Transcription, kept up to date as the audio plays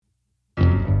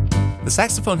The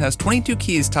saxophone has 22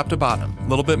 keys top to bottom, a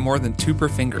little bit more than 2 per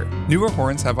finger. Newer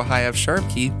horns have a high F sharp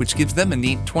key, which gives them a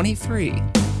neat 23.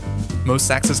 Most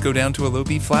saxes go down to a low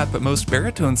B flat, but most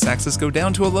baritone saxes go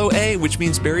down to a low A, which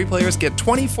means bari players get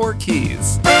 24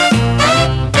 keys.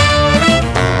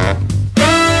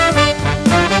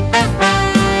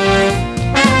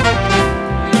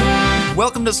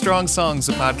 Welcome to Strong Songs,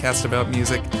 a podcast about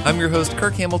music. I'm your host,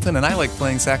 Kirk Hamilton, and I like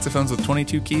playing saxophones with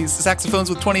 22 keys, saxophones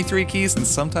with 23 keys, and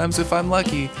sometimes, if I'm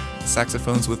lucky,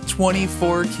 saxophones with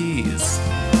 24 keys.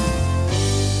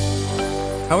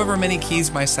 However many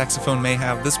keys my saxophone may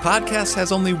have, this podcast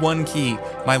has only one key,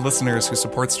 my listeners who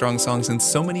support Strong Songs in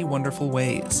so many wonderful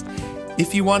ways.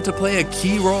 If you want to play a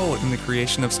key role in the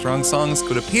creation of Strong Songs,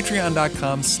 go to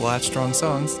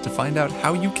patreon.com/strongsongs to find out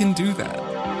how you can do that.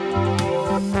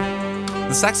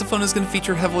 The saxophone is going to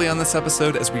feature heavily on this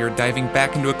episode as we are diving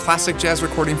back into a classic jazz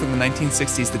recording from the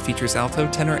 1960s that features alto,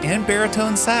 tenor, and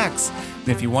baritone sax. And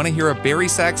if you want to hear a bari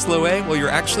sax low A, well, you're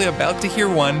actually about to hear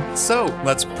one. So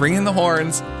let's bring in the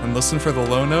horns and listen for the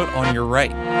low note on your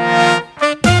right.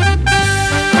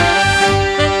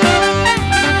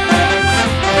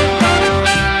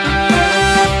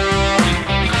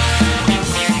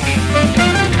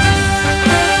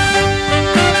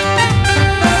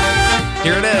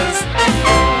 Here it is.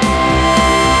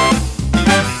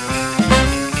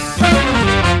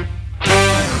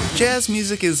 Jazz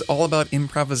music is all about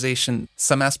improvisation.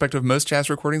 Some aspect of most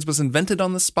jazz recordings was invented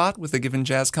on the spot, with a given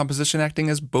jazz composition acting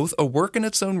as both a work in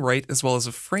its own right as well as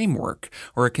a framework,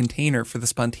 or a container for the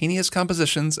spontaneous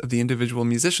compositions of the individual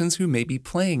musicians who may be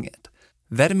playing it.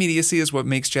 That immediacy is what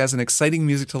makes jazz an exciting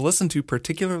music to listen to,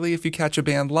 particularly if you catch a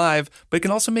band live, but it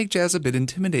can also make jazz a bit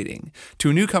intimidating.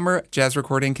 To a newcomer, jazz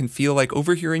recording can feel like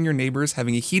overhearing your neighbors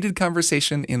having a heated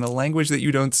conversation in a language that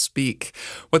you don't speak.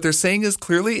 What they're saying is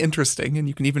clearly interesting, and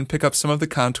you can even pick up some of the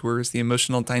contours, the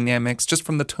emotional dynamics, just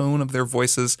from the tone of their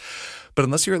voices. But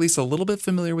unless you're at least a little bit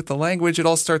familiar with the language, it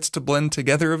all starts to blend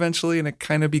together eventually, and it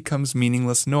kind of becomes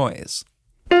meaningless noise.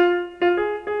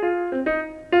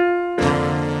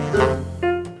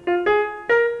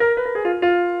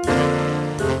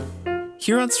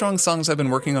 Here on Strong Songs, I've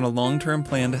been working on a long-term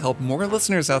plan to help more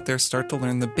listeners out there start to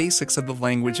learn the basics of the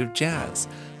language of jazz.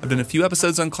 I've done a few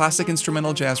episodes on classic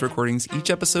instrumental jazz recordings,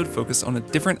 each episode focused on a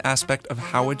different aspect of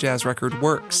how a jazz record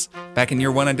works. Back in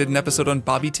year 1, I did an episode on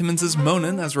Bobby Timmons'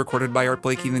 Moanin', as recorded by Art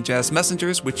Blakey and the Jazz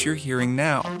Messengers, which you're hearing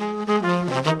now.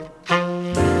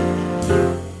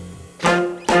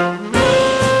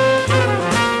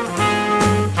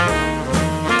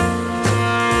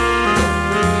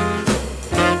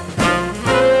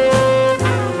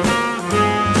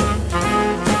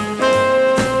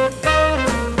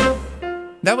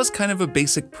 That was kind of a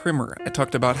basic primer. I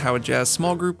talked about how a jazz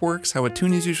small group works, how a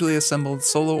tune is usually assembled,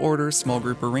 solo order, small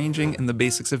group arranging, and the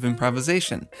basics of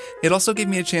improvisation. It also gave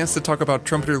me a chance to talk about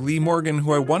trumpeter Lee Morgan,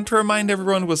 who I want to remind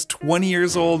everyone was 20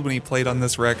 years old when he played on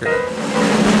this record.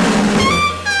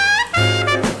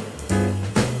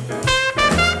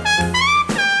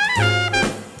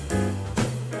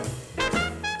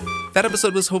 That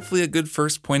episode was hopefully a good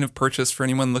first point of purchase for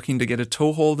anyone looking to get a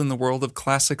toehold in the world of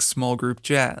classic small group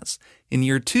jazz. In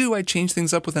year 2, I changed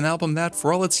things up with an album that,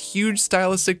 for all its huge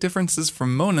stylistic differences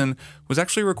from Moanin', was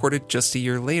actually recorded just a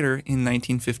year later in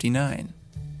 1959.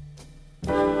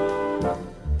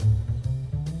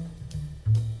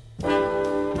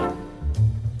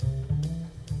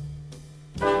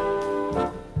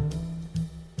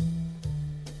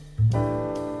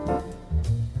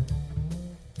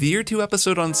 The Year 2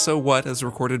 episode on So What, as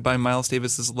recorded by Miles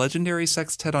Davis's legendary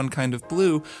sextet on Kind of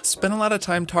Blue, spent a lot of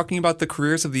time talking about the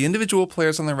careers of the individual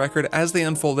players on the record as they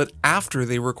unfolded after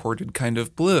they recorded Kind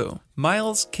of Blue.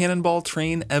 Miles, Cannonball,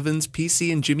 Train, Evans,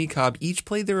 PC, and Jimmy Cobb each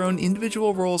played their own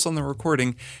individual roles on the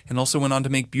recording and also went on to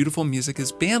make beautiful music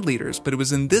as band leaders, but it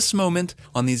was in this moment,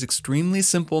 on these extremely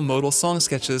simple modal song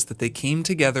sketches, that they came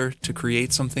together to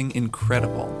create something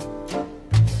incredible.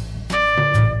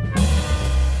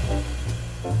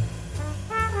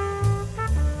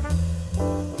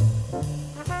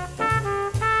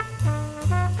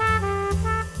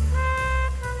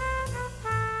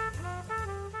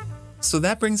 So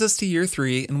that brings us to year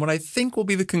 3, and what I think will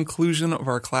be the conclusion of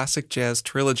our classic jazz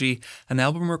trilogy, an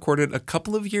album recorded a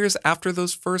couple of years after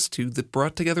those first 2 that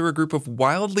brought together a group of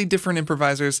wildly different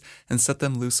improvisers and set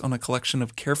them loose on a collection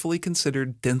of carefully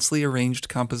considered, densely arranged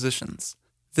compositions.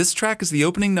 This track is the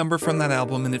opening number from that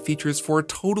album, and it features 4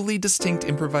 totally distinct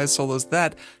improvised solos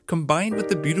that, combined with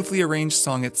the beautifully arranged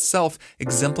song itself,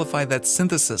 exemplify that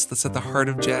synthesis that's at the heart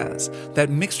of jazz. That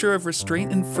mixture of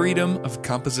restraint and freedom, of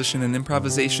composition and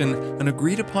improvisation, an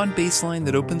agreed-upon bass line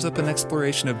that opens up an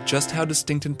exploration of just how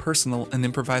distinct and personal an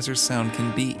improviser's sound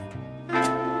can be.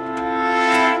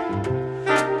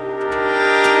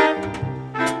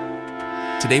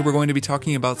 Today we're going to be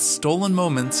talking about Stolen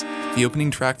Moments, the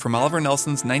opening track from Oliver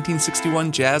Nelson's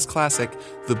 1961 jazz classic,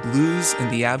 The Blues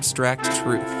and the Abstract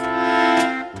Truth.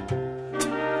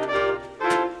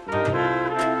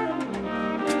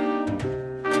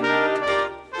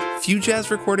 Few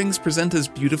jazz recordings present as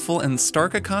beautiful and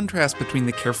stark a contrast between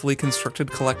the carefully constructed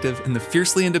collective and the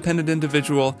fiercely independent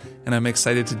individual, and I'm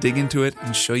excited to dig into it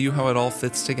and show you how it all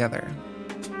fits together.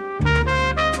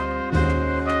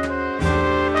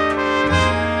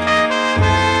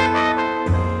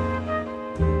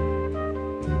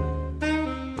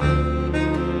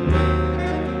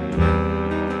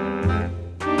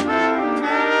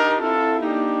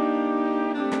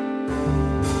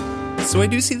 So I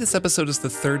do see this episode as the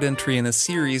third entry in a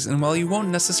series, and while you won't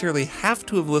necessarily have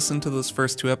to have listened to those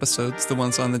first 2 episodes, the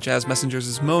ones on the Jazz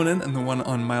Messengers' Moanin' and the one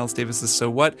on Miles Davis' So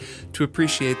What, to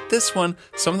appreciate this one,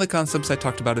 some of the concepts I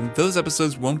talked about in those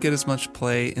episodes won't get as much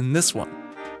play in this one.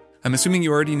 I'm assuming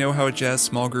you already know how a jazz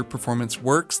small group performance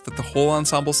works, that the whole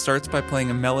ensemble starts by playing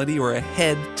a melody or a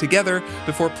head together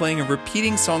before playing a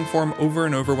repeating song form over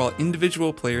and over while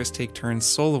individual players take turns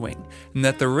soloing, and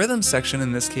that the rhythm section,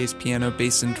 in this case piano,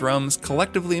 bass, and drums,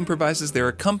 collectively improvises their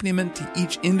accompaniment to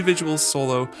each individual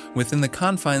solo within the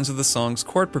confines of the song's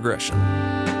chord progression.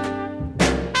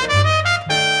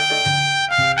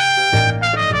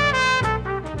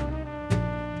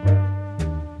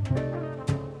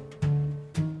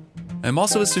 I'm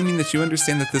also assuming that you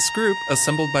understand that this group,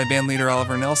 assembled by bandleader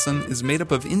Oliver Nelson, is made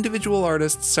up of individual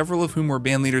artists, several of whom were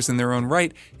bandleaders in their own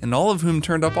right, and all of whom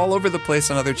turned up all over the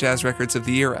place on other jazz records of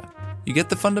the era. You get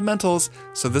the fundamentals,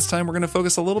 so this time we're going to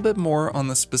focus a little bit more on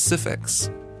the specifics.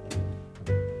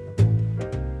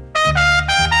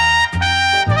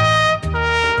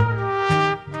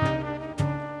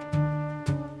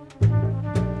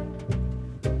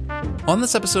 On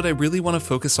this episode, I really want to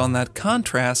focus on that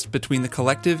contrast between the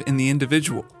collective and the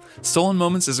individual. Stolen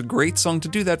Moments is a great song to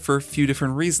do that for a few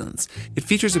different reasons. It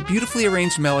features a beautifully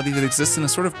arranged melody that exists in a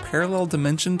sort of parallel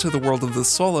dimension to the world of the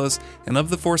solos, and of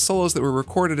the 4 solos that were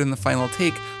recorded in the final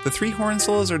take, the 3 horn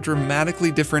solos are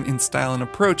dramatically different in style and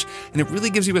approach, and it really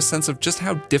gives you a sense of just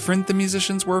how different the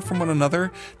musicians were from one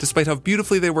another, despite how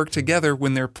beautifully they work together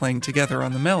when they're playing together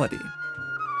on the melody.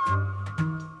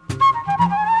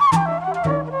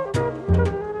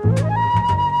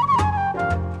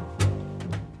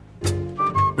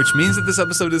 Which means that this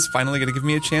episode is finally going to give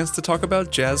me a chance to talk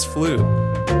about jazz flute.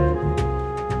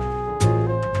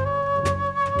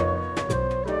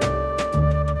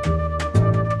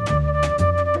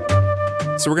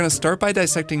 So we're going to start by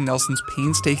dissecting Nelson's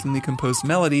painstakingly composed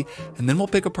melody, and then we'll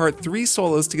pick apart 3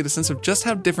 solos to get a sense of just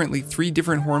how differently 3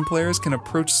 different horn players can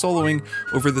approach soloing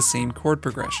over the same chord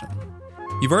progression.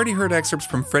 You've already heard excerpts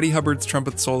from Freddie Hubbard's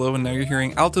trumpet solo, and now you're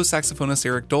hearing alto saxophonist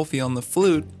Eric Dolphy on the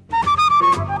flute.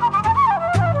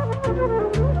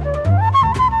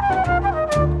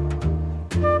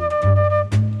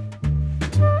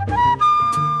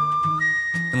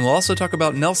 And we'll also talk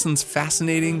about Nelson's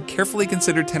fascinating, carefully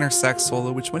considered tenor sax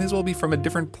solo, which might as well be from a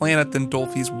different planet than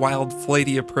Dolphy's wild,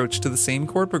 flighty approach to the same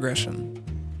chord progression.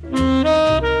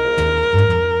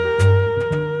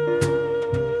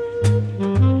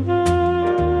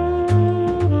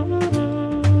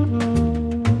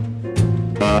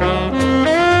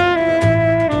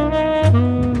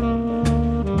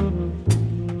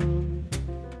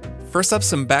 First up,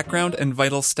 some background and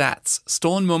vital stats.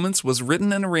 Stolen Moments was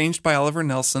written and arranged by Oliver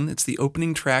Nelson. It's the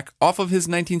opening track off of his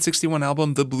 1961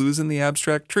 album, The Blues and the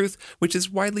Abstract Truth, which is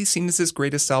widely seen as his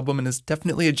greatest album and is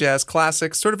definitely a jazz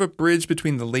classic, sort of a bridge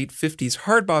between the late 50s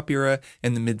hard bop era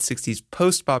and the mid 60s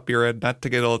post bop era. Not to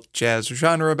get all jazz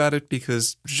genre about it,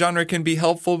 because genre can be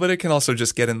helpful, but it can also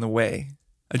just get in the way.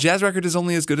 A jazz record is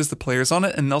only as good as the players on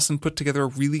it, and Nelson put together a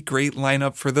really great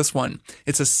lineup for this one.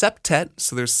 It's a septet,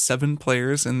 so there's 7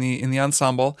 players in the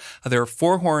ensemble. There are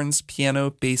 4 horns, piano,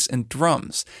 bass, and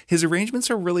drums. His arrangements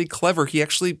are really clever. He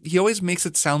always makes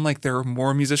it sound like there are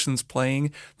more musicians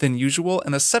playing than usual,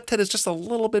 and a septet is just a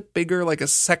little bit bigger, like a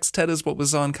sextet is what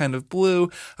was on Kind of Blue.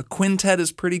 A quintet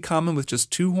is pretty common with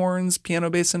just 2 horns, piano,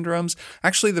 bass, and drums.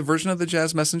 Actually, the version of the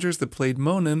Jazz Messengers that played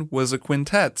Moanin' was a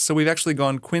quintet, so we've actually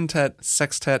gone quintet,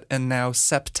 sextet, and now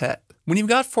septet. When you've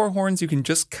got four horns, you can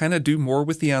just kind of do more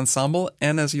with the ensemble,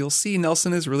 and as you'll see,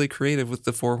 Nelson is really creative with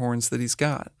the four horns that he's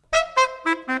got.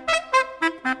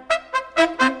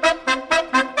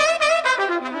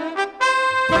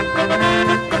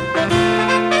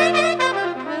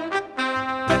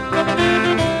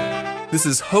 This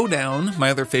is Hoedown, my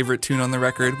other favorite tune on the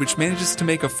record, which manages to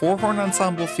make a four-horn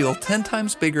ensemble feel 10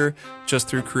 times bigger just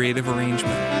through creative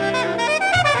arrangement.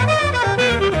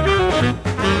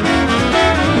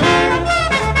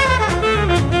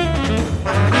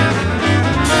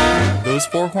 Those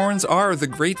four horns are the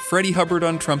great Freddie Hubbard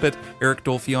on trumpet, Eric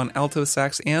Dolphy on alto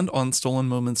sax and on Stolen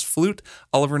Moments flute,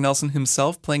 Oliver Nelson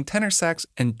himself playing tenor sax,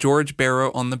 and George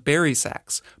Barrow on the bari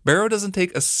sax. Barrow doesn't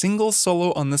take a single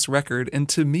solo on this record, and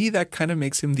to me that kind of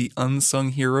makes him the unsung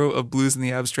hero of Blues and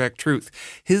the Abstract Truth.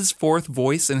 His fourth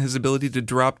voice and his ability to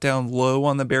drop down low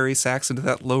on the bari sax into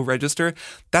that low register,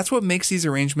 that's what makes these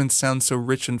arrangements sound so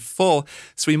rich and full,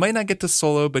 so he might not get to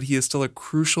solo, but he is still a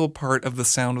crucial part of the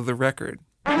sound of the record.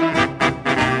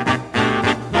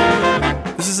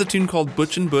 This is a tune called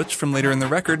Butch and Butch from later in the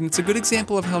record, and it's a good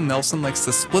example of how Nelson likes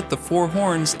to split the four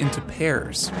horns into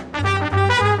pairs.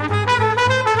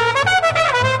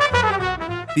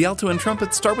 The alto and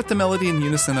trumpet start with the melody in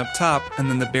unison up top, and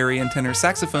then the bari and tenor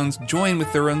saxophones join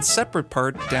with their own separate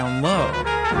part down low.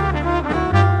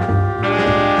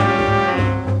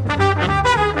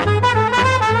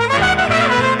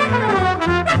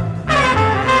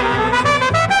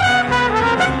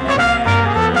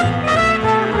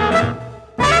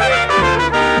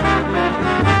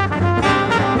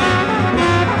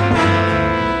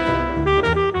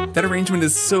 That arrangement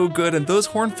is so good, and those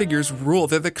horn figures rule.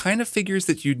 They're the kind of figures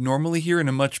that you'd normally hear in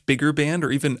a much bigger band,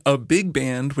 or even a big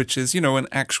band, which is, an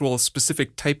actual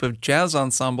specific type of jazz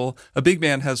ensemble. A big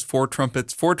band has 4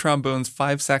 trumpets, 4 trombones,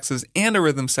 5 saxes, and a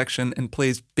rhythm section, and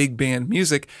plays big band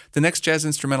music. The next jazz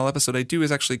instrumental episode I do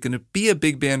is actually going to be a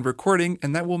big band recording,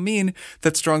 and that will mean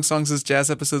that Strong Songs'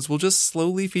 jazz episodes will just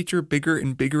slowly feature bigger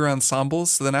and bigger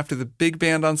ensembles. So then after the big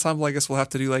band ensemble, I guess we'll have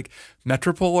to do like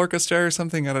Metropole Orchestra or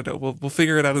something. I don't know. We'll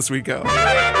figure it out as we go.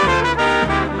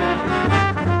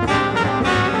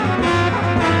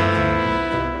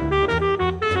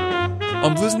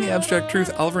 On Blues and the Abstract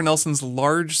Truth, Oliver Nelson's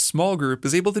large, small group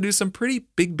is able to do some pretty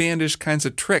big bandish kinds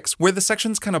of tricks, where the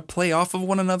sections kind of play off of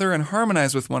one another and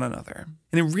harmonize with one another.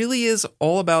 And it really is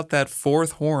all about that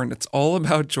fourth horn. It's all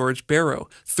about George Barrow.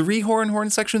 3-horn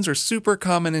sections are super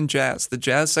common in jazz. The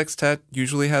jazz sextet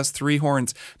usually has 3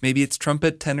 horns. Maybe it's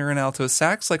trumpet, tenor, and alto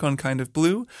sax, like on Kind of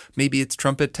Blue. Maybe it's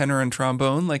trumpet, tenor, and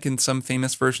trombone, like in some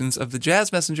famous versions of the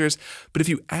Jazz Messengers. But if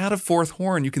you add a 4th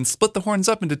horn, you can split the horns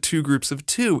up into 2 groups of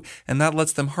 2, and that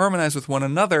lets them harmonize with one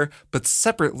another, but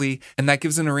separately, and that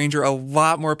gives an arranger a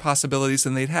lot more possibilities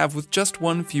than they'd have with just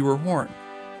 1 fewer horn.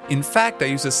 In fact, I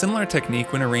use a similar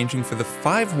technique when arranging for the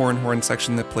 5-horn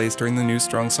section that plays during the new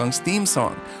Strong Songs theme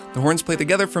song. The horns play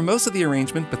together for most of the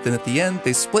arrangement, but then at the end,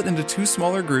 they split into 2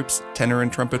 smaller groups, tenor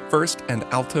and trumpet first, and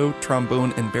alto,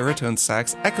 trombone, and baritone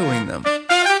sax echoing them.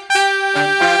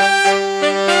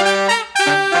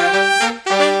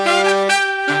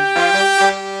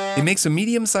 It makes a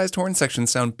medium-sized horn section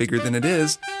sound bigger than it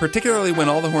is, particularly when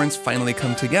all the horns finally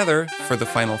come together for the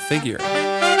final figure.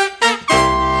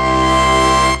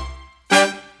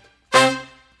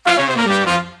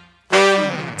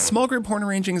 Small group horn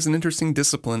arranging is an interesting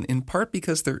discipline, in part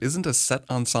because there isn't a set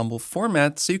ensemble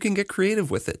format, so you can get creative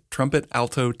with it. Trumpet,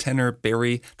 alto, tenor,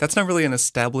 bari, that's not really an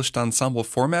established ensemble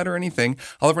format or anything.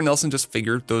 Oliver Nelson just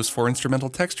figured those 4 instrumental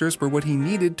textures were what he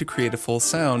needed to create a full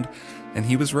sound, and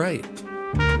he was right.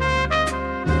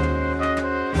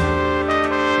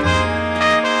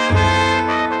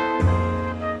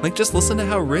 Like, just listen to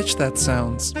how rich that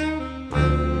sounds.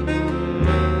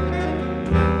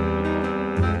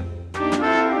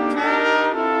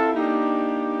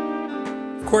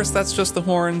 Of course, that's just the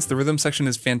horns. The rhythm section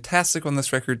is fantastic on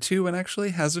this record too, and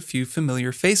actually has a few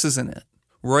familiar faces in it.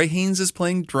 Roy Haynes is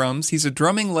playing drums. He's a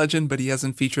drumming legend, but he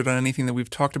hasn't featured on anything that we've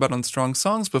talked about on Strong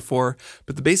Songs before.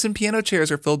 But the bass and piano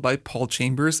chairs are filled by Paul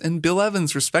Chambers and Bill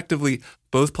Evans, respectively,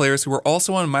 both players who were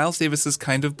also on Miles Davis's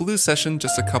Kind of Blue session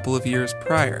just a couple of years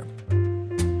prior.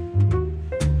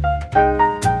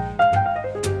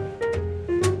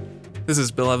 This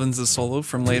is Bill Evans' solo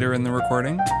from later in the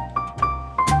recording.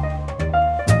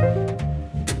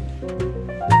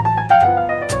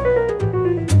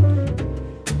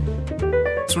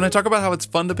 So So when I talk about how it's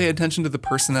fun to pay attention to the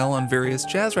personnel on various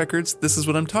jazz records, this is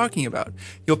what I'm talking about.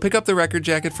 You'll pick up the record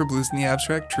jacket for Blues in the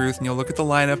Abstract Truth, and you'll look at the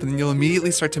lineup, and then you'll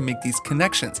immediately start to make these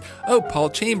connections. Oh,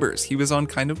 Paul Chambers, he was on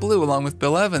Kind of Blue along with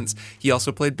Bill Evans. He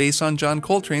also played bass on John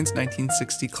Coltrane's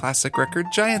 1960 classic record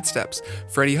Giant Steps.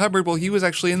 Freddie Hubbard, well, he was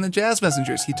actually in the Jazz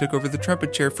Messengers. He took over the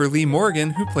trumpet chair for Lee Morgan,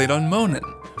 who played on Monin.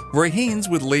 Roy Haynes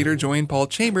would later join Paul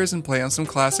Chambers and play on some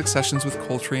classic sessions with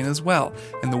Coltrane as well.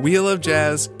 And the wheel of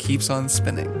jazz keeps on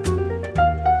spinning.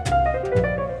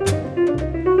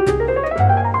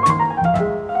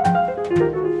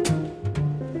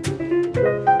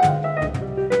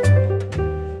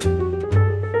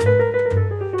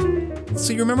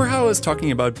 So you remember how I was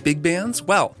talking about big bands?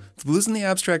 Well, the Blues in the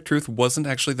Abstract Truth wasn't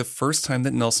actually the first time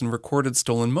that Nelson recorded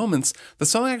Stolen Moments. The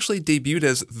song actually debuted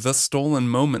as The Stolen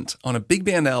Moment on a big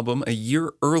band album a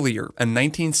year earlier, a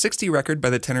 1960 record by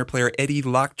the tenor player Eddie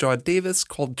Lockjaw Davis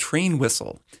called Train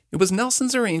Whistle. It was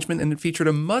Nelson's arrangement and it featured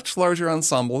a much larger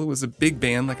ensemble. It was a big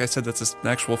band. Like I said, that's an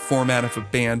actual format of a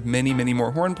band, many, many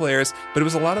more horn players, but it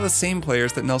was a lot of the same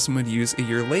players that Nelson would use a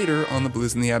year later on the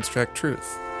Blues in the Abstract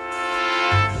Truth.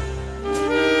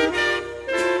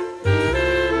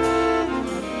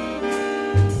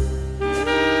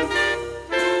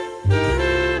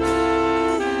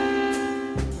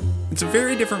 It's a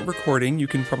very different recording. You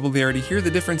can probably already hear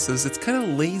the differences. It's kind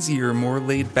of lazier, more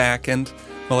laid back, and,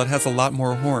 well, it has a lot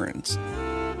more horns.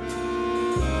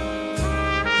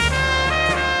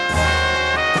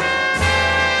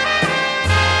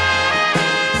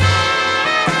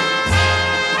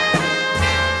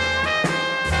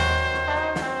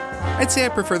 I'd say I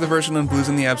prefer the version on Blues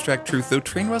in the Abstract Truth, though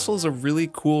Train Whistle is a really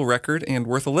cool record and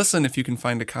worth a listen if you can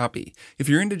find a copy. If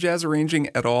you're into jazz arranging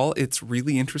at all, it's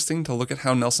really interesting to look at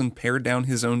how Nelson pared down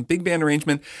his own big band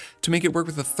arrangement to make it work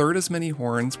with a third as many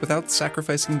horns without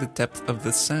sacrificing the depth of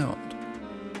the sound.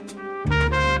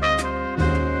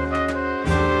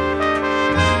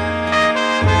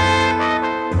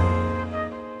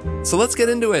 So let's get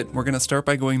into it. We're going to start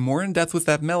by going more in depth with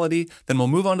that melody, then we'll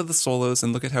move on to the solos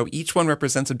and look at how each one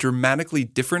represents a dramatically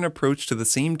different approach to the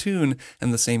same tune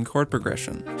and the same chord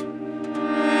progression.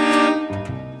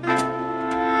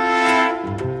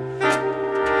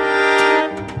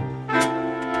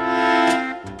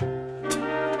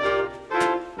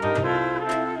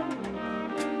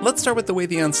 Let's start with the way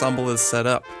the ensemble is set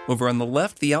up. Over on the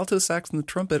left, the alto sax and the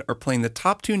trumpet are playing the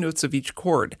top two notes of each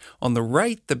chord. On the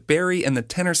right, the bari and the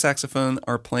tenor saxophone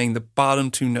are playing the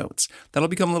bottom two notes. That'll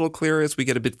become a little clearer as we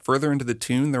get a bit further into the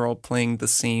tune. They're all playing the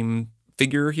same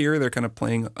figure here. They're kind of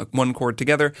playing one chord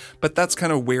together, but that's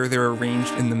kind of where they're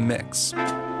arranged in the mix.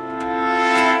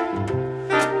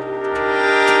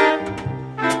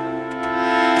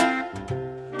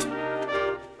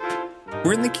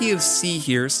 We're in the key of C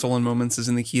here. Stolen Moments is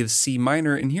in the key of C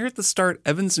minor, and here at the start,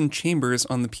 Evans and Chambers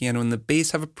on the piano and the bass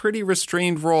have a pretty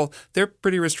restrained role. They're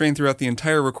pretty restrained throughout the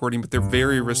entire recording, but they're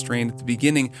very restrained at the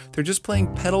beginning. They're just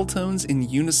playing pedal tones in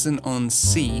unison on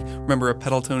C. Remember, a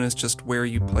pedal tone is just where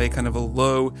you play kind of a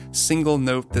low, single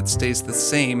note that stays the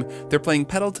same. They're playing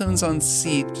pedal tones on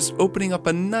C, just opening up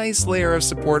a nice layer of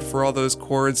support for all those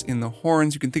chords in the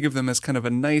horns. You can think of them as kind of a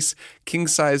nice,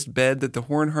 king-sized bed that the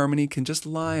horn harmony can just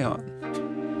lie on.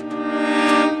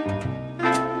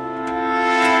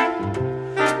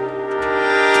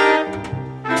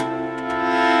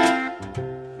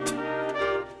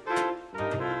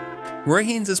 Roy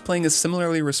Haynes is playing a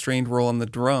similarly restrained role on the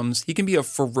drums. He can be a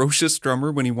ferocious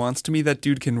drummer when he wants to be. That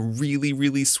dude can really,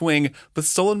 really swing, but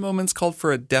Stolen Moments called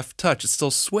for a deft touch. It still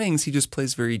swings, he just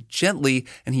plays very gently,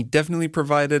 and he definitely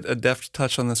provided a deft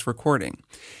touch on this recording.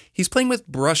 He's playing with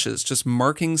brushes, just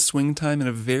marking swing time in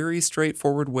a very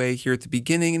straightforward way here at the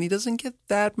beginning, and he doesn't get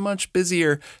that much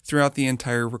busier throughout the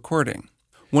entire recording.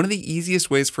 One of the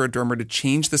easiest ways for a drummer to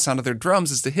change the sound of their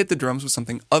drums is to hit the drums with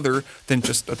something other than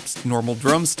just a normal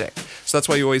drumstick. So that's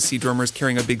why you always see drummers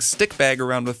carrying a big stick bag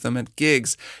around with them at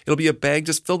gigs. It'll be a bag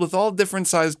just filled with all different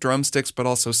sized drumsticks, but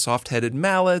also soft-headed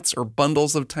mallets or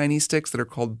bundles of tiny sticks that are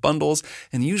called bundles,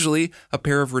 and usually a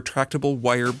pair of retractable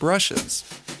wire brushes.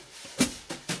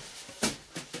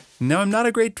 Now, I'm not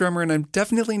a great drummer, and I'm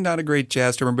definitely not a great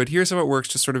jazz drummer, but here's how it works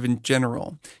just sort of in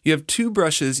general. You have two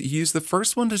brushes. You use the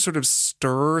first one to sort of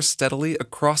stir steadily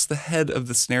across the head of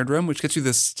the snare drum, which gets you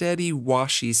the steady,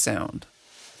 washy sound.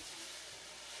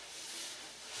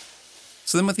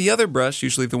 So then with the other brush,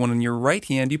 usually the one in your right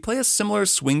hand, you play a similar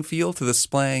swing feel to the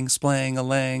splang,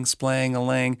 splang-a-lang,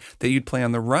 splang-a-lang that you'd play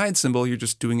on the ride cymbal. You're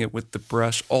just doing it with the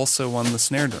brush also on the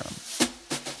snare drum.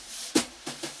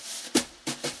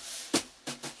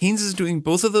 Haynes is doing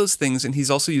both of those things, and he's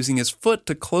also using his foot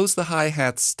to close the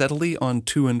hi-hats steadily on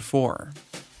 2 and 4.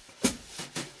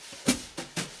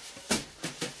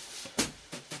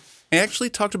 I actually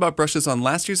talked about brushes on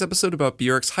last year's episode about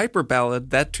Björk's Hyper Ballad.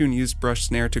 That tune used brush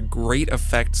snare to great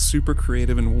effect, super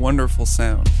creative and wonderful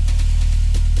sound.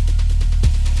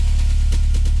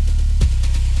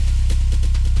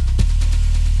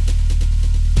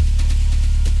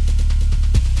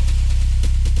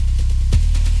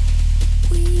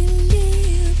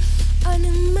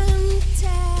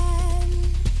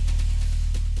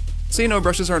 So,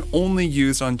 brushes aren't only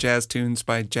used on jazz tunes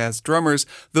by jazz drummers,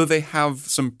 though they have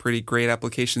some pretty great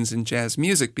applications in jazz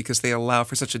music because they allow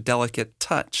for such a delicate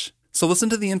touch. So listen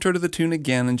to the intro to the tune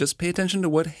again and just pay attention to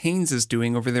what Haynes is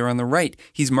doing over there on the right.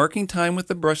 He's marking time with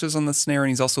the brushes on the snare, and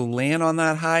he's also laying on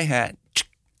that hi-hat.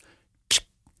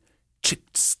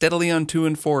 Steadily on 2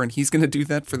 and 4, and he's going to do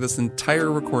that for this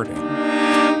entire recording.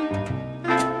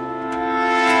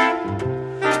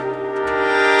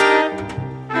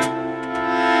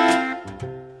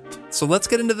 So let's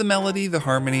get into the melody, the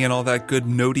harmony, and all that good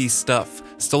notey stuff.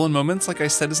 Stolen Moments, like I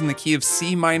said, is in the key of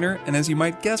C minor, and as you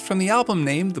might guess from the album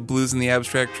name, The Blues and the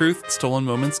Abstract Truth, Stolen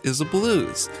Moments is a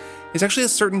blues. It's actually a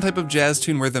certain type of jazz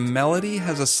tune where the melody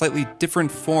has a slightly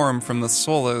different form from the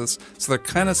solos, so they're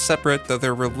kind of separate, though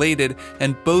they're related,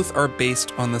 and both are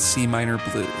based on the C minor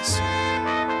blues.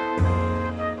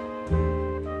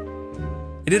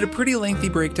 I did a pretty lengthy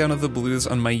breakdown of the blues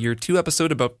on my Year 2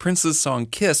 episode about Prince's song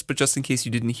Kiss, but just in case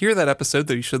you didn't hear that episode,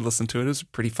 though you should listen to it, it was a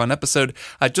pretty fun episode,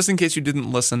 just in case you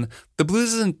didn't listen, the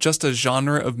blues isn't just a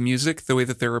genre of music the way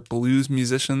that there are blues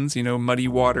musicians, Muddy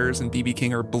Waters and B.B.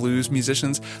 King are blues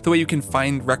musicians, the way you can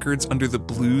find records under the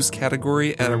blues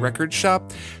category at a record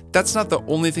shop. That's not the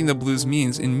only thing that blues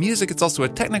means. In music, it's also a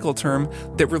technical term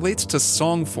that relates to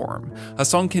song form. A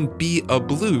song can be a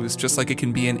blues, just like it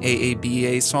can be an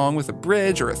AABA song with a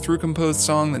bridge or a through-composed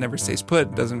song that never stays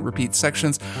put, doesn't repeat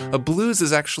sections. A blues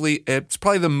is it's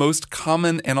probably the most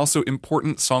common and also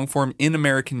important song form in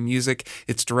American music.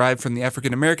 It's derived from the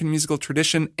African American musical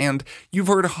tradition, and you've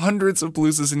heard hundreds of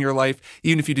blueses in your life,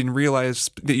 even if you didn't realize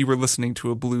that you were listening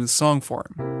to a blues song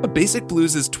form. A basic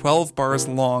blues is 12 bars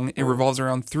long. It revolves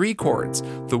around 3 chords,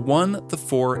 the 1, the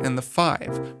 4, and the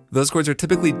 5. Those chords are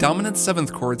typically dominant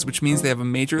 7th chords, which means they have a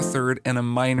major 3rd and a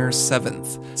minor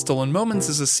 7th. Stolen Moments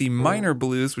is a C minor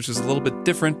blues, which is a little bit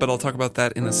different, but I'll talk about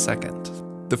that in a second.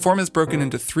 The form is broken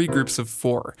into 3 groups of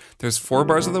 4. There's 4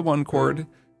 bars of the 1 chord.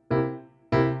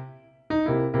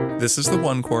 This is the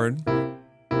 1 chord.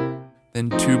 Then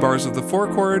 2 bars of the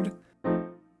 4 chord.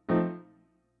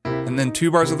 And then 2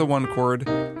 bars of the 1 chord.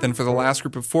 Then for the last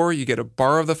group of 4, you get a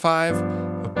bar of the 5,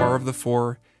 a bar of the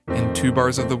 4, and 2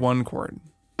 bars of the 1 chord.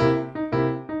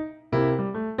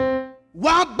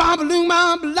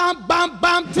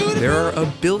 There are a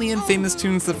billion famous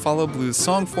tunes that follow blues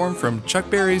song form, from Chuck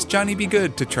Berry's Johnny B.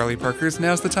 Good to Charlie Parker's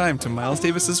Now's the Time to Miles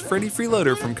Davis's Freddie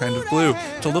Freeloader from Kind of Blue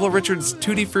to Little Richard's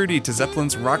Tutti Frutti to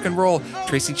Zeppelin's Rock and Roll,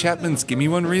 Tracy Chapman's Gimme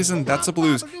One Reason, that's a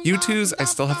blues, U2's I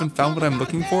Still Haven't Found What I'm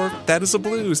Looking For, that is a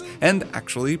blues, and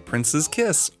actually Prince's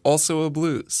Kiss, also a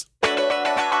blues.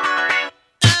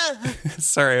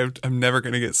 Sorry, I'm never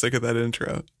going to get sick of that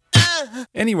intro.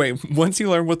 Anyway, once you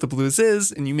learn what the blues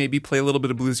is, and you maybe play a little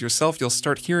bit of blues yourself, you'll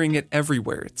start hearing it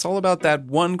everywhere. It's all about that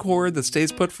 1 chord that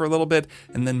stays put for a little bit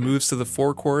and then moves to the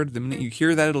 4 chord. The minute you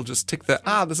hear that, it'll just tick the,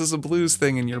 this is a blues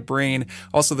thing in your brain.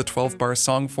 Also the 12-bar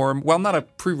song form, while not a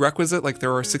prerequisite, like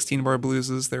there are 16-bar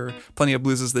blueses, there are plenty of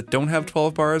blueses that don't have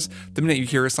 12 bars. The minute you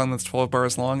hear a song that's 12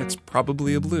 bars long, it's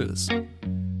probably a blues.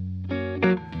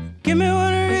 Give me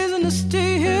one reason to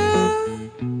stay here,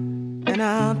 and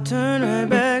I'll turn right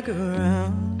back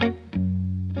around.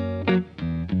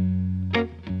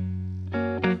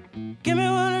 Give me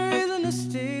one reason to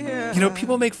stay here.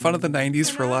 People make fun of the 90s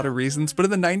for a lot of reasons, but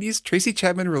in the 90s, Tracy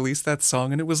Chapman released that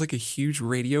song, and it was like a huge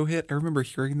radio hit. I remember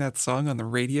hearing that song on the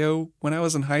radio when I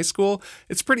was in high school.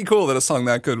 It's pretty cool that a song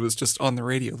that good was just on the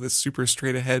radio, this super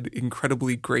straight ahead,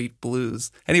 incredibly great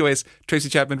blues. Anyways, Tracy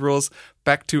Chapman rules.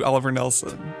 Back to Oliver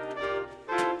Nelson.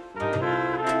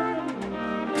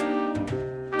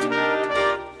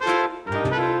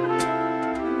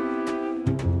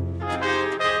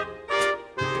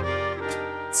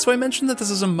 So I mentioned that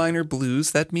this is a minor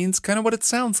blues. That means kind of what it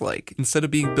sounds like. Instead of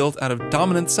being built out of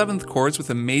dominant 7th chords with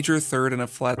a major 3rd and a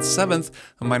flat 7th,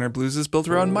 a minor blues is built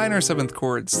around minor 7th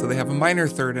chords, so they have a minor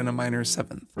 3rd and a minor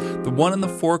 7th. The 1 and the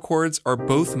 4 chords are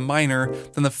both minor,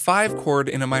 then the 5 chord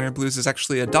in a minor blues is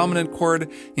actually a dominant chord.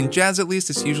 In jazz at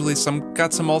least, it's usually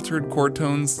got some altered chord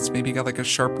tones. It's maybe got like a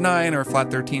sharp 9 or a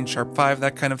flat 13, sharp 5,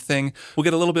 that kind of thing. We'll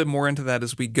get a little bit more into that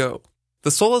as we go. The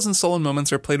solos and Stolen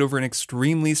Moments are played over an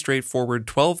extremely straightforward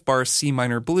 12-bar C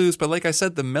minor blues, but like I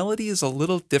said, the melody is a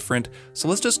little different, so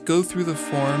let's just go through the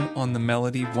form on the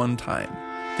melody one time.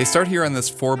 They start here on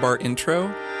this 4-bar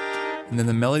intro, And then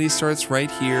the melody starts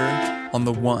right here on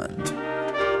the 1.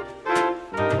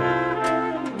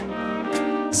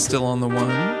 Still on the 1.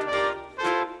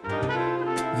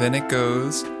 Then it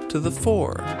goes to the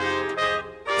 4.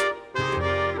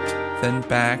 Then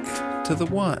back to the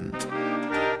 1.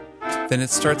 Then it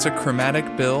starts a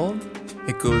chromatic build.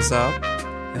 It goes up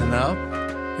and up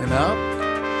and up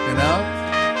and up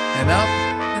and up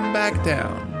and back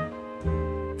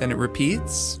down. Then it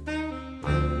repeats.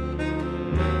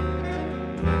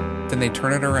 Then they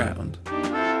turn it around.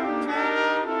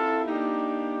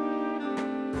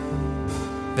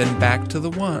 Then back to the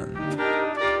 1.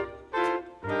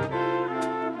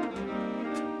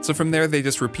 So from there, they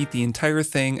just repeat the entire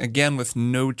thing again with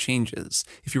no changes.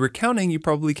 If you were counting, you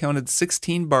probably counted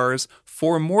 16 bars,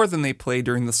 4 more than they play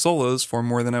during the solos, 4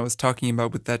 more than I was talking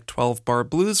about with that 12-bar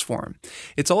blues form.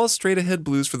 It's all a straight-ahead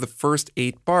blues for the first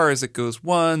 8 bars. It goes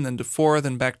 1, then to 4,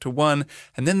 then back to 1,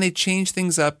 and then they change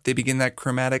things up. They begin that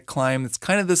chromatic climb. It's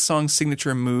kind of this song's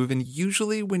signature move, and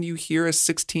usually when you hear a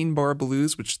 16-bar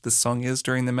blues, which this song is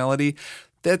during the melody,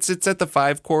 it's at the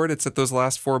 5 chord. It's at those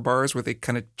last 4 bars where they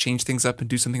kind of change things up and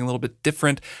do something a little bit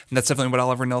different. And that's definitely what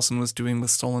Oliver Nelson was doing with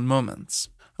Stolen Moments.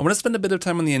 I want to spend a bit of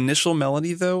time on the initial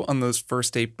melody, though, on those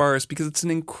first 8 bars, because it's an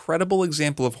incredible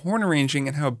example of horn arranging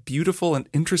and how beautiful and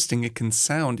interesting it can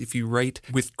sound if you write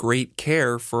with great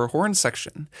care for a horn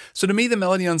section. So to me, the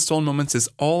melody on Stolen Moments is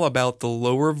all about the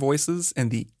lower voices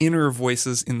and the inner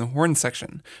voices in the horn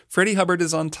section. Freddie Hubbard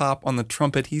is on top on the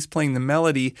trumpet. He's playing the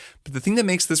melody, but the thing that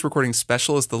makes this recording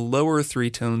special is the lower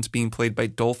 3 tones being played by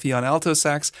Dolphy on alto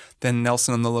sax, then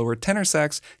Nelson on the lower tenor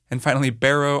sax, and finally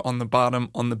Barrow on the bottom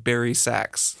on the Barry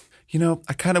sax. You know,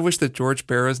 I kind of wish that George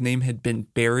Barrow's name had been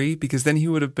Barry, because then he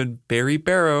would have been Barry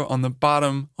Barrow on the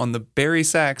bottom on the Barry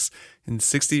sax. And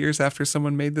 60 years after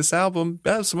someone made this album,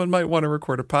 someone might want to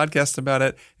record a podcast about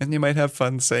it, and they might have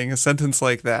fun saying a sentence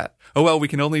like that. Oh well, we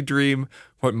can only dream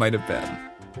what might have been.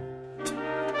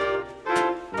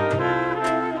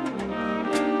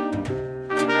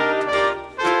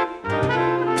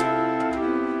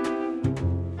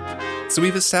 So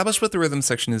we've established what the rhythm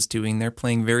section is doing. They're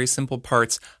playing very simple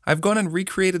parts. I've gone and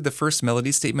recreated the first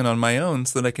melody statement on my own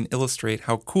so that I can illustrate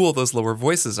how cool those lower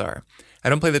voices are. I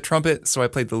don't play the trumpet, so I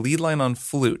played the lead line on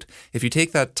flute. If you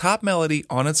take that top melody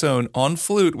on its own on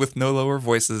flute with no lower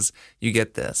voices, you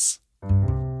get this.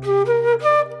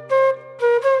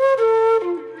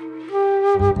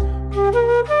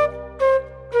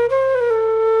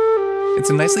 It's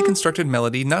a nicely constructed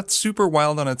melody, not super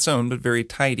wild on its own, but very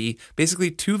tidy. Basically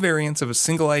 2 variants of a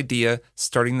single idea,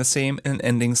 starting the same and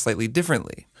ending slightly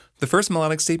differently. The first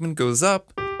melodic statement goes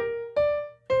up,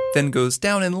 then goes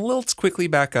down and lilts quickly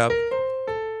back up.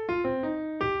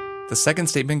 The second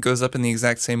statement goes up in the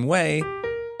exact same way,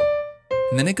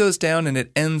 and then it goes down and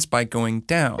it ends by going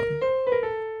down.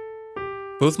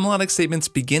 Both melodic statements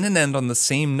begin and end on the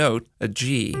same note, a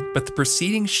G, but the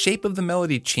preceding shape of the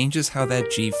melody changes how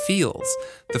that G feels.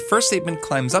 The first statement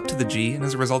climbs up to the G, and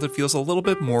as a result it feels a little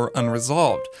bit more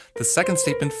unresolved. The second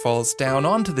statement falls down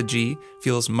onto the G,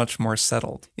 feels much more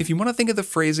settled. If you want to think of the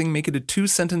phrasing, make it a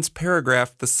 2-sentence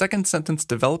paragraph, the second sentence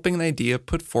developing an idea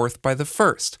put forth by the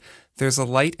first. There's a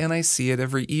light and I see it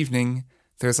every evening.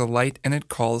 There's a light and it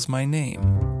calls my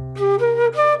name.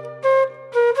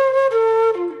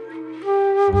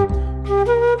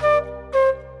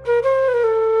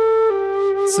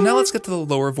 So now let's get to the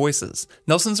lower voices.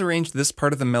 Nelson's arranged this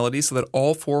part of the melody so that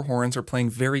all 4 horns are playing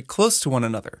very close to one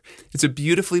another. It's a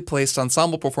beautifully placed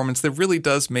ensemble performance that really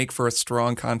does make for a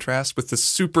strong contrast with the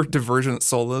super divergent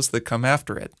solos that come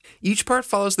after it. Each part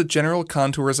follows the general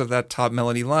contours of that top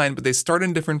melody line, but they start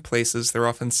in different places. They're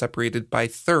often separated by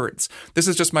thirds. This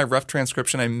is just my rough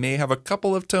transcription. I may have a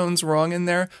couple of tones wrong in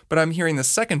there, but I'm hearing the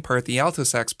second part, the alto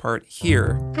sax part,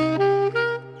 here.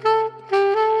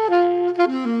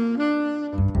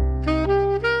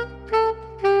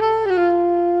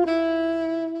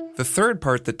 The third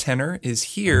part, the tenor, is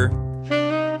here.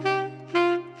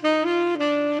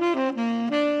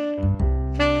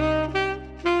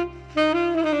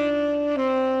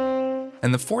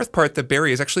 And the fourth part, the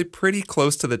Barry, is actually pretty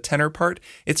close to the tenor part.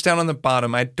 It's down on the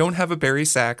bottom. I don't have a Barry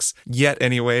sax yet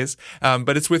anyways,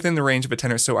 but it's within the range of a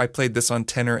tenor, so I played this on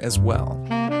tenor as well.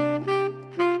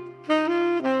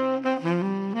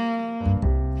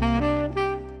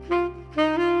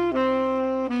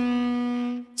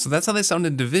 So that's how they sound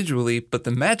individually, but the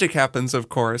magic happens, of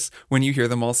course, when you hear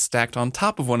them all stacked on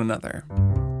top of one another.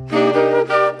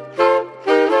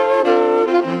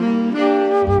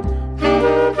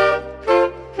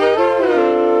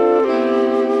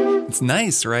 It's It's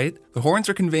nice, right? The horns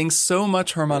are conveying so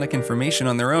much harmonic information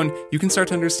on their own, you can start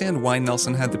to understand why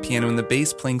Nelson had the piano and the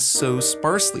bass playing so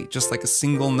sparsely, just like a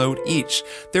single note each.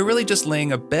 They're really just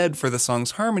laying a bed for the song's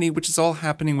harmony, which is all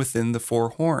happening within the four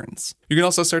horns. You can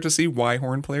also start to see why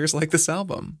horn players like this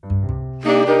album.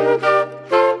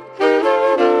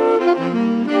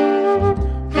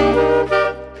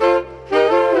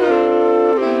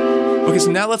 Okay, so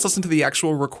now let's listen to the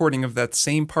actual recording of that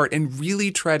same part and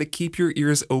really try to keep your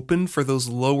ears open for those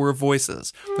lower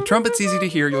voices. The trumpet's easy to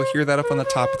hear. You'll hear that up on the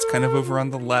top. It's kind of over on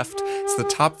the left. It's the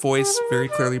top voice, very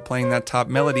clearly playing that top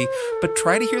melody. But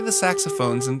try to hear the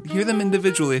saxophones and hear them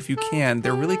individually if you can.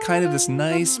 They're really kind of this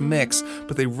nice mix,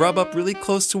 but they rub up really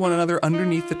close to one another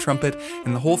underneath the trumpet,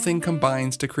 and the whole thing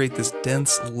combines to create this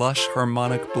dense, lush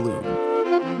harmonic bloom.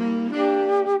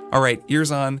 All right,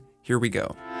 ears on. Here we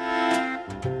go.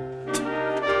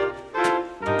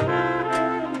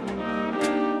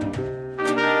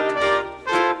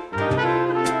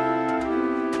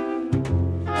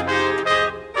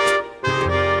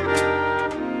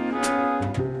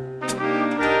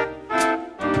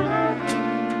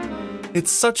 It's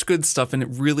such good stuff, and it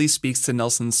really speaks to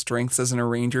Nelson's strengths as an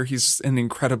arranger. He's just an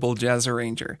incredible jazz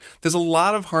arranger. There's a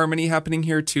lot of harmony happening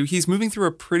here, too. He's moving through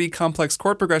a pretty complex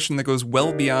chord progression that goes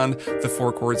well beyond the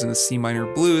four chords in a C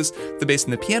minor blues. The bass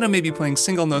and the piano may be playing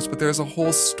single notes, but there's a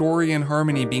whole story and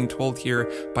harmony being told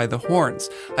here by the horns.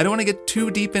 I don't want to get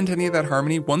too deep into any of that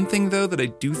harmony. One thing, though, that I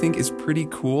do think is pretty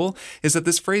cool is that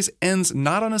this phrase ends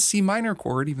not on a C minor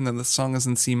chord, even though the song is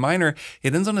in C minor.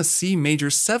 It ends on a C major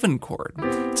 7 chord.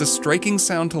 It's a striking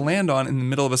sound to land on in the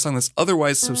middle of a song that's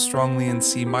otherwise so strongly in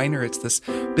C minor. It's this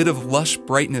bit of lush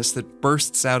brightness that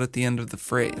bursts out at the end of the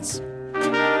phrase.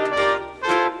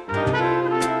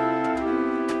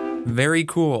 Very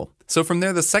cool. So from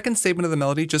there, the second statement of the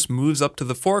melody just moves up to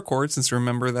the 4 chord, since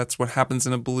remember that's what happens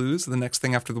in a blues. The next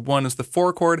thing after the 1 is the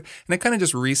 4 chord, and it kind of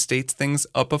just restates things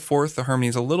up a fourth. The harmony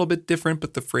is a little bit different,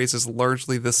 but the phrase is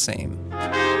largely the same.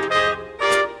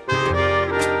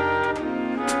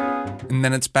 And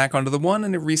then it's back onto the 1,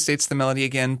 and it restates the melody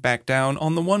again back down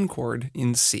on the 1 chord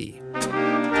in C.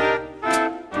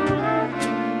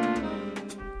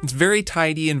 It's very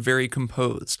tidy and very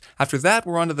composed. After that,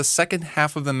 we're on to the second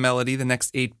half of the melody, the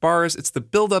next 8 bars. It's the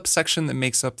build-up section that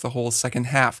makes up the whole second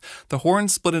half. The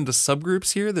horns split into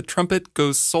subgroups here. The trumpet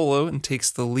goes solo and takes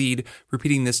the lead,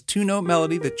 repeating this 2-note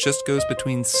melody that just goes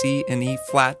between C and E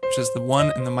flat, which is the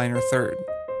 1 and the minor third.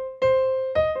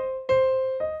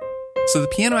 So the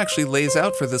piano actually lays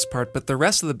out for this part, but the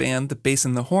rest of the band, the bass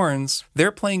and the horns,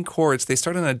 they're playing chords. They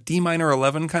start on a D minor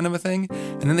 11 kind of a thing,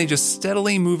 and then they just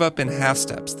steadily move up in half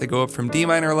steps. They go up from D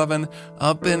minor 11,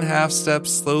 up in half steps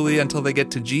slowly until they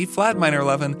get to G flat minor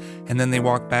 11, and then they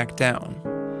walk back down.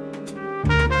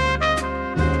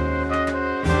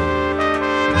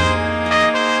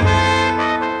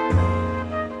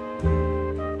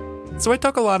 So I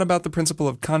talk a lot about the principle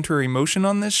of contrary motion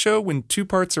on this show. When 2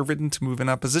 parts are written to move in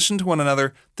opposition to one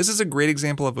another, this is a great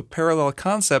example of a parallel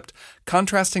concept,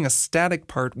 contrasting a static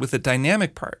part with a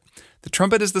dynamic part. The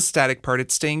trumpet is the static part.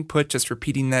 It's staying put, just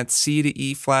repeating that C to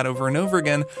E flat over and over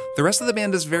again. The rest of the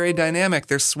band is very dynamic.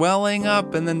 They're swelling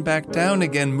up and then back down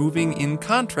again, moving in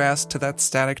contrast to that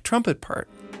static trumpet part.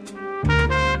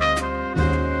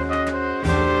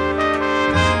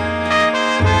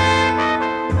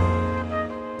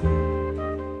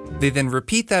 They then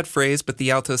repeat that phrase, but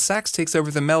the alto sax takes over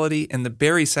the melody and the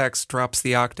bari sax drops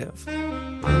the octave.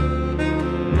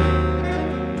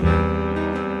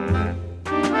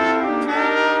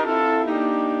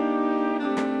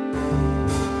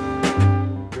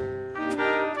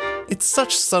 It's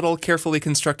such subtle, carefully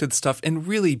constructed stuff and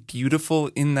really beautiful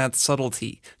in that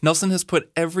subtlety. Nelson has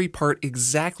put every part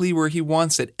exactly where he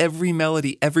wants it. Every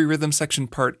melody, every rhythm section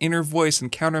part, inner voice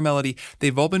and counter melody,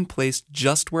 they've all been placed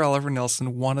just where Oliver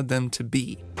Nelson wanted them to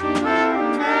be.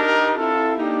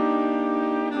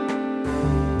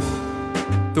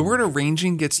 The word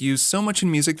arranging gets used so much in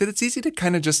music that it's easy to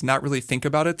kind of just not really think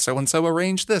about it. So-and-so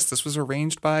arranged this. This was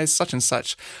arranged by such and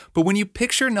such. But when you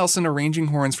picture Nelson arranging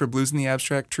horns for Blues and the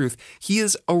Abstract Truth, he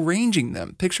is arranging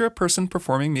them. Picture a person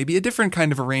performing maybe a different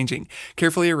kind of arranging,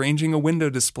 carefully arranging a window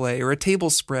display or a table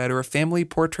spread or a family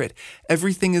portrait.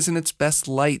 Everything is in its best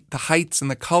light. The heights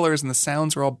and the colors and the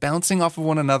sounds are all bouncing off of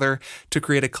one another to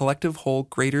create a collective whole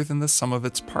greater than the sum of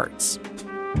its parts.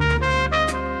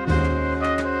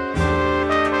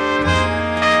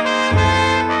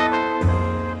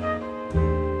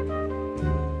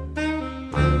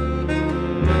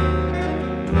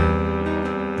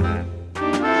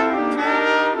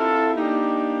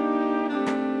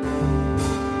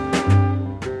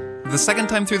 The second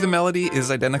time through the melody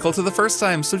is identical to the first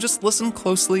time, so just listen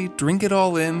closely, drink it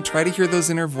all in, try to hear those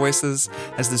inner voices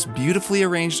as this beautifully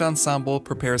arranged ensemble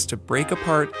prepares to break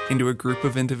apart into a group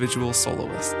of individual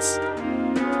soloists.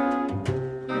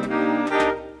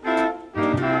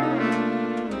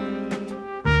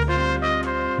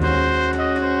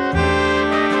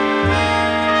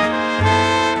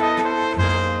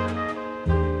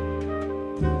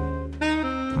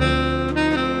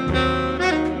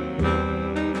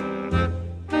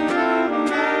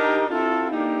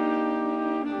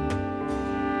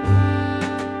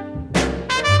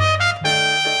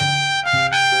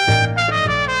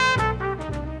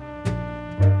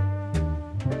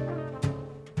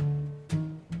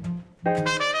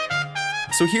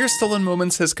 So here Stolen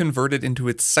Moments has converted into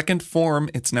its second form.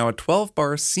 It's now a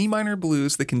 12-bar C minor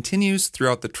blues that continues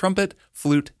throughout the trumpet,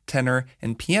 flute, tenor,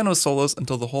 and piano solos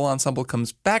until the whole ensemble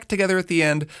comes back together at the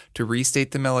end to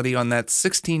restate the melody on that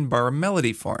 16-bar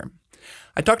melody form.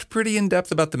 I talked pretty in depth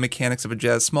about the mechanics of a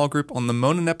jazz small group on the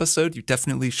Monin episode. You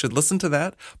definitely should listen to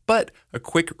that. But a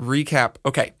quick recap.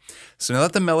 Okay, so now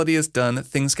that the melody is done,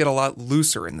 things get a lot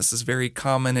looser, and this is very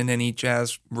common in any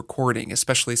jazz recording,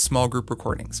 especially small group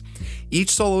recordings.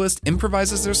 Each soloist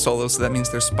improvises their solo, so that means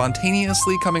they're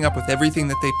spontaneously coming up with everything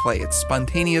that they play. It's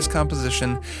spontaneous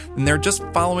composition, and they're just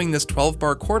following this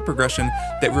 12-bar chord progression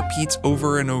that repeats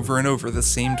over and over and over, the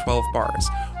same 12 bars.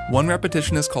 One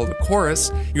repetition is called a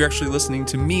chorus. You're actually listening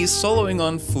to me soloing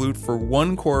on flute for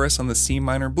one chorus on the C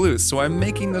minor blues. So I'm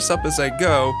making this up as I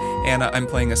go, and I'm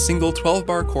playing a single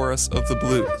 12-bar chorus of the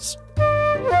blues.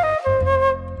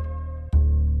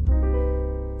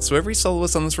 So every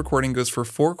soloist on this recording goes for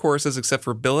 4 choruses except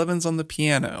for Bill Evans on the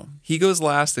piano. He goes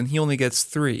last and he only gets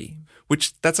 3.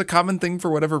 Which, that's a common thing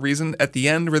for whatever reason. At the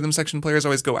end, rhythm section players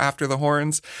always go after the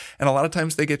horns, and a lot of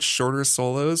times they get shorter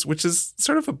solos, which is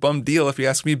sort of a bum deal if you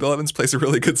ask me. Bill Evans plays a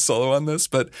really good solo on this,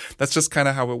 but that's just kind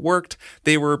of how it worked.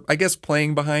 They were, I guess,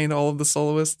 playing behind all of the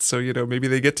soloists, so, maybe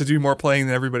they get to do more playing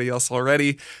than everybody else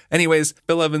already. Anyways,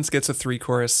 Bill Evans gets a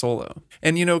 3-chorus solo.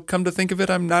 And, come to think of it,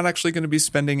 I'm not actually going to be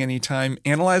spending any time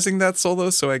analyzing that solo,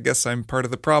 so I guess I'm part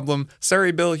of the problem.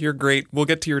 Sorry, Bill, you're great. We'll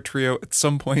get to your trio at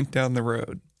some point down the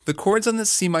road. The chords on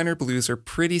this C minor blues are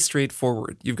pretty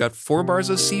straightforward. You've got 4 bars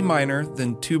of C minor,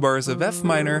 then 2 bars of F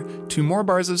minor, 2 more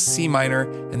bars of C minor,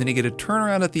 and then you get a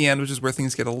turnaround at the end, which is where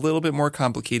things get a little bit more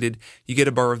complicated. You get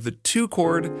a bar of the 2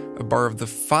 chord, a bar of the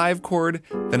 5 chord,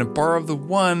 then a bar of the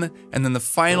 1, and then the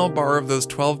final bar of those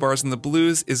 12 bars in the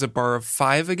blues is a bar of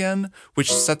 5 again,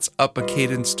 which sets up a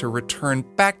cadence to return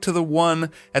back to the 1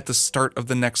 at the start of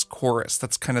the next chorus.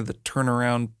 That's kind of the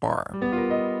turnaround bar.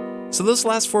 So those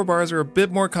last 4 bars are a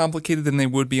bit more complicated than they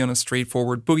would be on a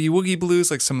straightforward boogie-woogie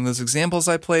blues like some of those examples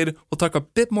I played. We'll talk a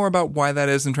bit more about why that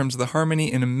is in terms of the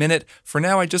harmony in a minute. For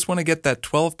now, I just want to get that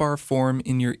 12-bar form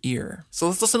in your ear. So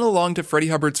let's listen along to Freddie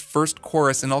Hubbard's first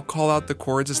chorus, and I'll call out the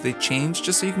chords as they change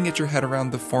just so you can get your head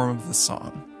around the form of the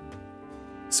song.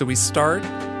 So we start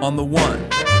on the 1.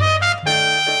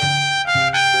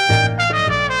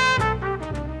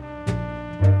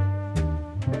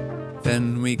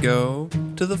 Then we go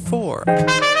to the 4, and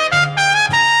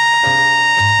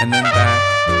then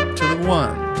back to the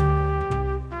 1,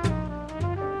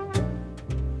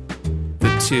 the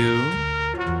 2,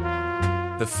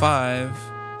 the 5,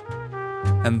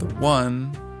 and the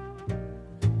 1,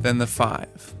 then the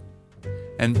 5,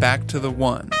 and back to the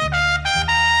 1.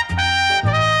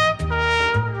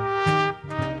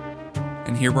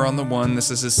 And here we're on the 1,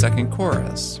 this is his second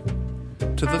chorus,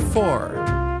 to the 4,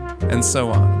 and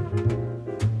so on.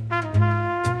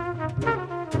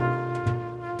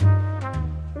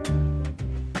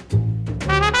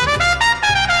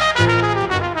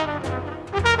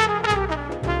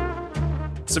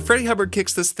 So Freddie Hubbard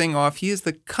kicks this thing off. He is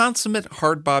the consummate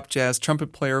hard bop jazz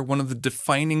trumpet player, one of the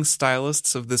defining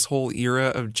stylists of this whole era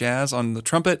of jazz on the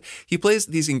trumpet. He plays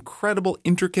these incredible,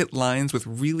 intricate lines with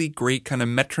really great kind of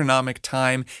metronomic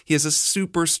time. He has a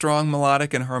super strong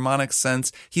melodic and harmonic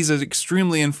sense. He's an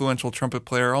extremely influential trumpet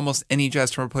player. Almost any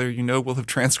jazz trumpet player you know will have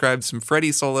transcribed some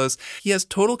Freddie solos. He has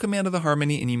total command of the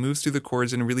harmony, and he moves through the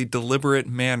chords in a really deliberate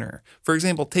manner. For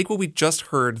example, take what we just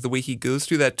heard, the way he goes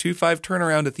through that 2-5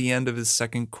 turnaround at the end of his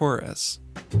second chorus.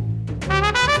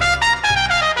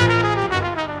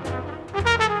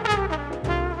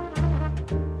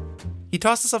 He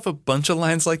tosses off a bunch of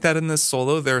lines like that in this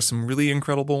solo. There are some really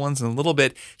incredible ones in a little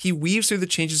bit. He weaves through the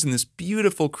changes in this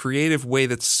beautiful, creative way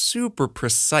that's super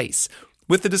precise.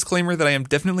 With the disclaimer that I am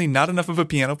definitely not enough of a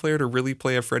piano player to really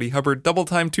play a Freddie Hubbard double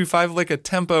time 2-5 like a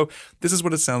tempo. This is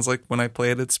what it sounds like when I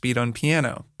play it at speed on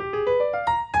piano.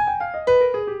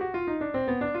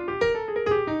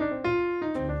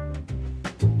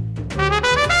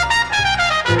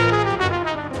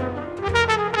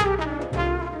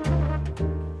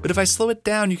 But if I slow it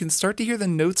down, you can start to hear the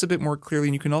notes a bit more clearly,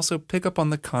 and you can also pick up on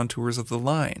the contours of the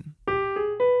line.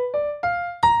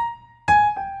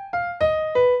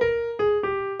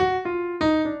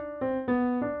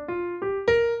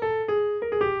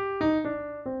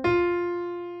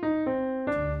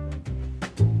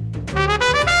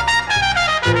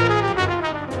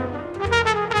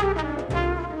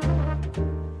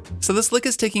 So this lick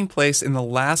is taking place in the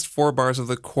last 4 bars of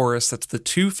the chorus. That's the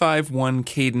 2-5-1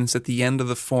 cadence at the end of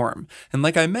the form. And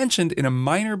like I mentioned, in a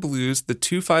minor blues, the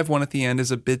 2-5-1 at the end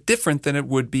is a bit different than it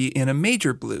would be in a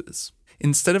major blues.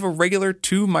 Instead of a regular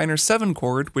 2 minor 7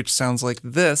 chord, which sounds like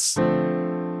this,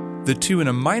 the 2 in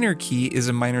a minor key is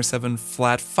a minor 7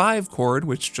 flat 5 chord,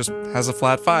 which just has a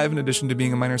flat 5 in addition to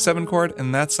being a minor 7 chord,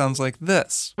 and that sounds like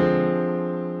this.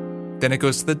 Then it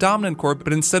goes to the dominant chord,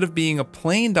 but instead of being a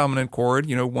plain dominant chord,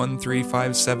 1, 3,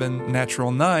 5, 7,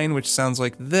 natural 9, which sounds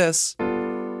like this,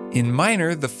 in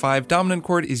minor, the 5 dominant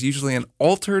chord is usually an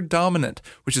altered dominant,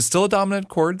 which is still a dominant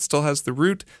chord, still has the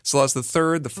root, still has the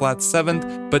 3rd, the flat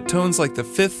 7th, but tones like the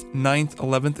 5th, 9th,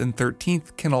 11th, and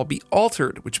 13th can all be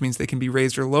altered, which means they can be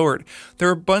raised or lowered. There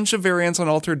are a bunch of variants on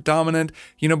altered dominant,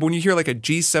 but when you hear like a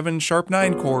G7 sharp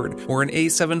 9 chord, or an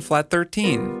A7 flat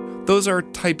 13, those are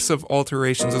types of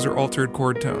alterations, those are altered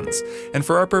chord tones. And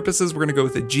for our purposes, we're going to go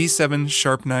with a G7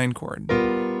 sharp 9 chord.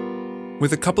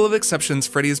 With a couple of exceptions,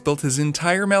 Freddie has built his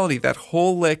entire melody, that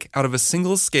whole lick, out of a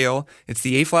single scale. It's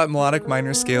the A-flat melodic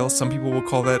minor scale. Some people will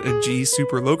call that a G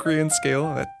super-Locrian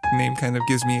scale. That name kind of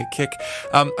gives me a kick.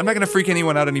 I'm not going to freak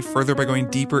anyone out any further by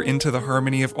going deeper into the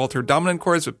harmony of altered dominant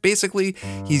chords, but basically,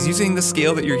 he's using the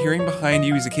scale that you're hearing behind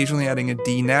you. He's occasionally adding a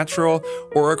D natural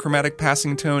or a chromatic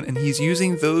passing tone, and he's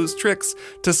using those tricks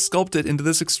to sculpt it into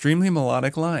this extremely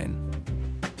melodic line.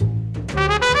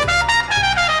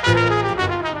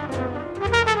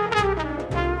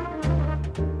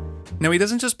 Now, he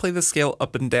doesn't just play the scale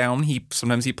up and down.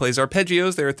 Sometimes he plays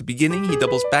arpeggios there at the beginning. He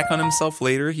doubles back on himself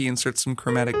later. He inserts some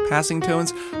chromatic passing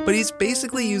tones. But he's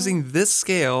basically using this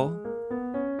scale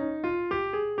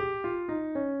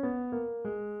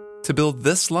to build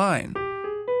this line.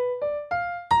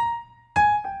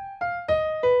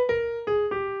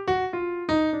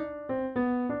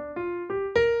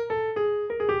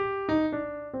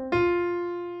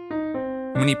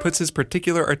 When he puts his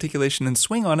particular articulation and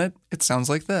swing on it, it sounds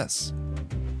like this.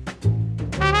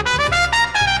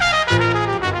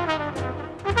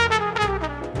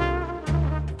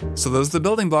 So those are the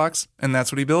building blocks, and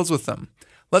that's what he builds with them.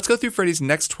 Let's go through Freddie's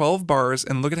next 12 bars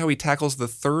and look at how he tackles the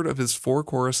third of his 4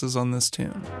 choruses on this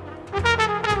tune.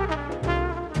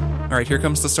 All right, here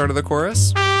comes the start of the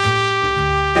chorus. 1.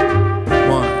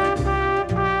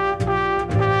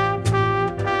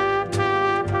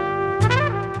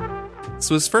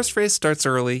 So his first phrase starts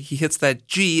early, he hits that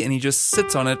G and he just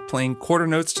sits on it, playing quarter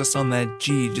notes just on that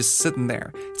G, just sitting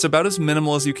there. It's about as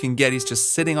minimal as you can get, he's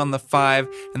just sitting on the 5,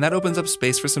 and that opens up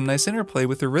space for some nice interplay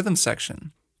with the rhythm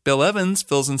section. Bill Evans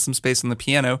fills in some space on the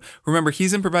piano. Remember,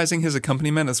 he's improvising his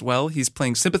accompaniment as well. He's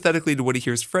playing sympathetically to what he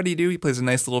hears Freddie do. He plays a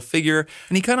nice little figure,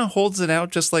 and he kind of holds it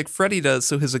out just like Freddie does,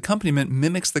 so his accompaniment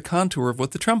mimics the contour of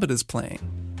what the trumpet is playing.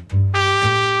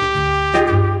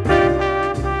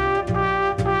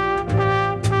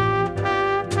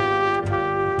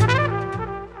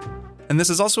 And this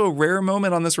is also a rare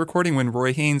moment on this recording when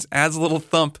Roy Haynes adds a little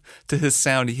thump to his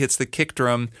sound. He hits the kick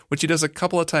drum, which he does a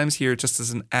couple of times here just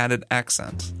as an added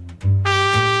accent.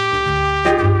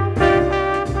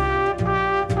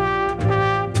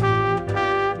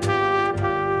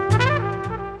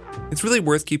 It's really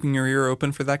worth keeping your ear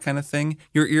open for that kind of thing.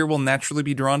 Your ear will naturally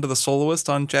be drawn to the soloist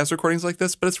on jazz recordings like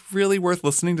this, but it's really worth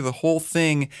listening to the whole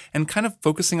thing and kind of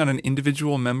focusing on an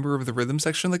individual member of the rhythm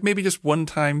section, like maybe just one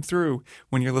time through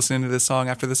when you're listening to this song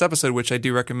after this episode, which I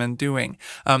do recommend doing.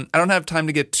 I don't have time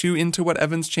to get too into what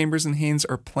Evans, Chambers, and Haynes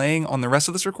are playing on the rest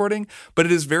of this recording, but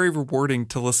it is very rewarding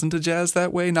to listen to jazz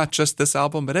that way, not just this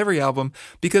album, but every album,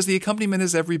 because the accompaniment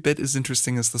is every bit as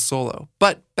interesting as the solo.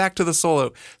 But back to the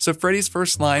solo. So Freddie's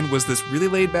first line was this really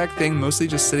laid back thing, mostly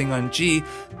just sitting on G.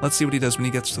 Let's see what he does when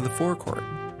he gets to the 4 chord.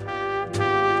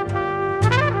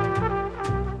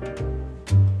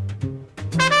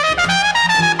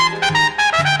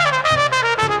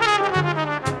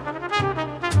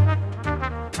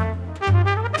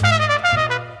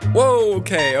 Whoa,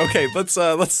 okay, let's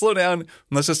slow down and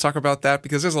let's just talk about that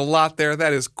because there's a lot there.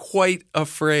 That is quite a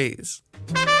phrase.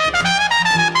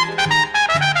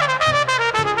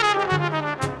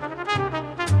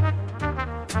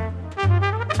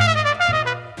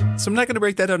 So I'm not going to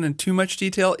break that down in too much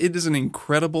detail. It is an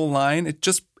incredible line.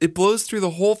 It blows through the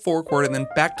whole 4 chord and then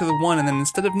back to the 1, and then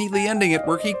instead of neatly ending it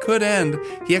where he could end,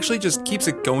 he actually just keeps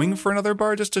it going for another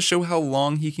bar just to show how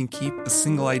long he can keep a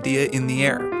single idea in the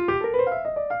air.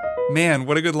 Man,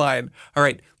 what a good line. All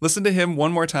right, listen to him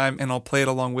one more time and I'll play it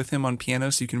along with him on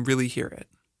piano so you can really hear it.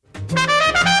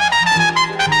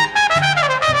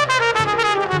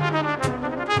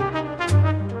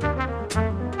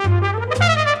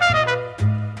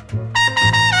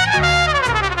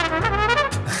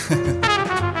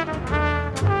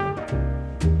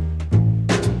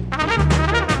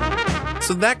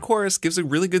 So that chorus gives a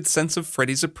really good sense of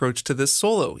Freddie's approach to this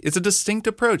solo. It's a distinct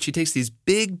approach. He takes these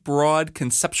big, broad,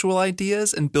 conceptual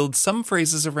ideas and builds some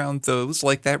phrases around those,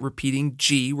 like that repeating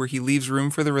G where he leaves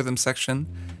room for the rhythm section.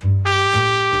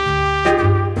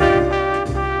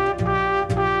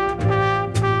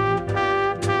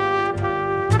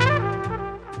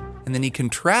 And then he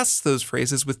contrasts those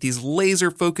phrases with these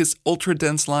laser-focused,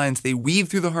 ultra-dense lines. They weave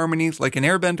through the harmony like an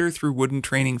airbender through wooden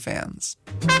training fans.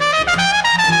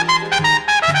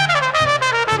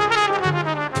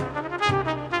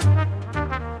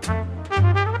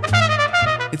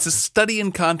 It's a study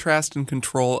in contrast and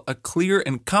control, a clear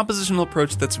and compositional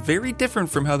approach that's very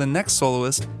different from how the next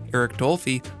soloist, Eric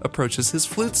Dolphy, approaches his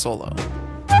flute solo.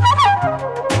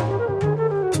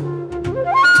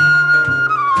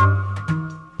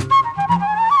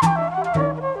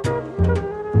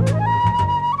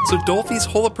 So Dolphy's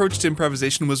whole approach to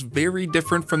improvisation was very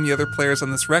different from the other players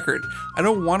on this record. I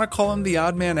don't want to call him the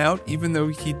odd man out, even though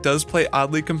he does play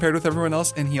oddly compared with everyone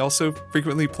else, and he also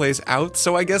frequently plays out,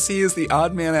 so I guess he is the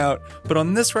odd man out. But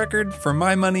on this record, for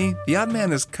my money, the odd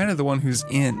man is kind of the one who's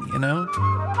in, you know?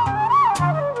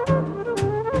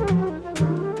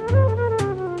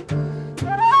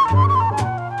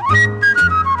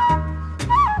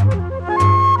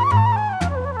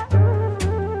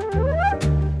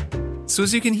 So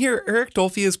as you can hear, Eric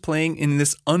Dolphy is playing in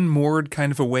this unmoored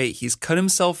kind of a way. He's cut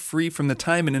himself free from the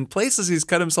time, and in places he's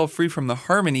cut himself free from the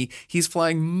harmony. He's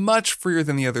flying much freer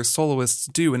than the other soloists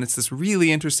do, and it's this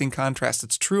really interesting contrast.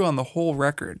 It's true on the whole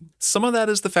record. Some of that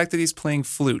is the fact that he's playing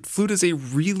flute. Flute is a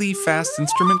really fast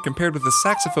instrument compared with the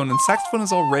saxophone, and saxophone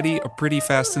is already a pretty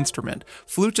fast instrument.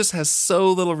 Flute just has so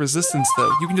little resistance,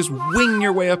 though. You can just wing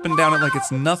your way up and down it like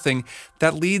it's nothing.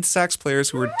 That leads sax players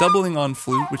who are doubling on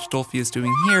flute, which Dolphy is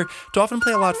doing here, to often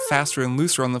play a lot faster and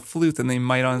looser on the flute than they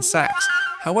might on sax.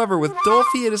 However, with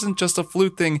Dolphy, it isn't just a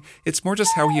flute thing, it's more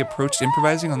just how he approached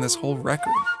improvising on this whole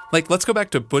record. Like, let's go back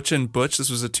to Butch and Butch.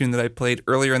 This was a tune that I played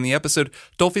earlier in the episode.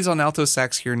 Dolphy's on alto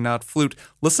sax here, not flute.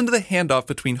 Listen to the handoff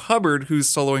between Hubbard, who's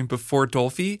soloing before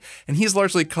Dolphy, and he's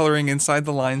largely coloring inside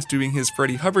the lines, doing his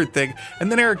Freddie Hubbard thing,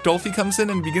 and then Eric Dolphy comes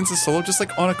in and begins a solo just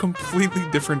like on a completely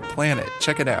different planet.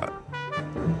 Check it out.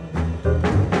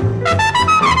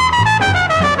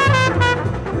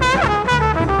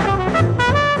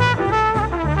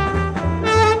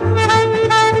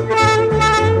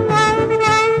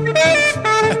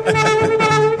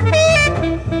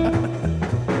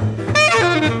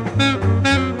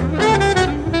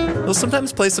 He'll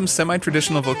sometimes play some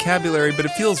semi-traditional vocabulary, but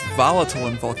it feels volatile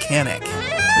and volcanic.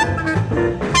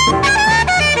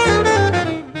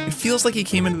 It feels like he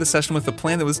came into the session with a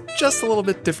plan that was just a little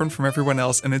bit different from everyone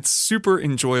else, and it's super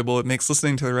enjoyable. It makes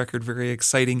listening to the record very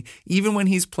exciting. Even when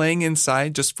he's playing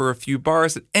inside just for a few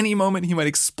bars, at any moment he might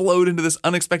explode into this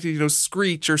unexpected,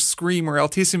 screech or scream or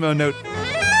altissimo note.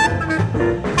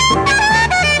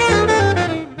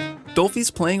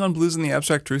 Dolphy's playing on Blues in the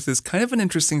Abstract Truth is kind of an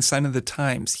interesting sign of the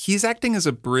times. He's acting as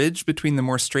a bridge between the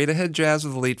more straight-ahead jazz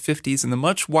of the late 50s and the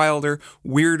much wilder,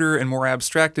 weirder, and more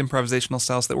abstract improvisational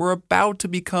styles that were about to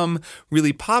become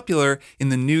really popular in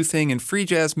the new thing and free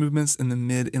jazz movements in the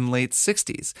mid and late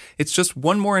 60s. It's just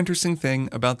one more interesting thing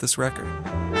about this record.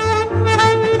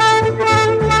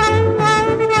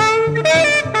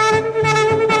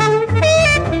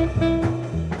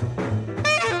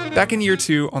 Back in year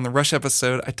 2, on the Rush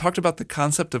episode, I talked about the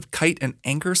concept of kite and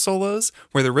anchor solos,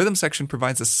 where the rhythm section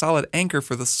provides a solid anchor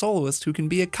for the soloist who can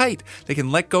be a kite. They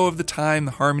can let go of the time,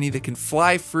 the harmony, they can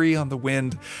fly free on the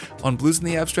wind. On Blues in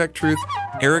the Abstract Truth,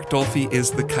 Eric Dolphy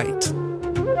is the kite.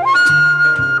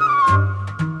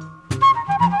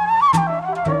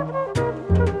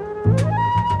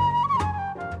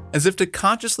 As if to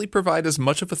consciously provide as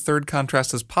much of a third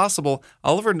contrast as possible,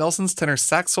 Oliver Nelson's tenor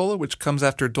sax solo, which comes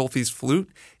after Dolphy's flute,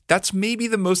 that's maybe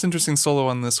the most interesting solo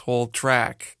on this whole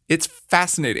track. It's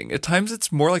fascinating. At times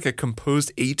it's more like a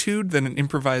composed etude than an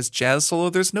improvised jazz solo.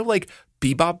 There's no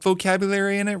bebop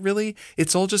vocabulary in it, really.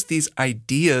 It's all just these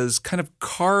ideas kind of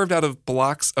carved out of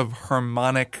blocks of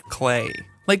harmonic clay.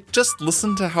 Like, just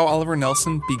listen to how Oliver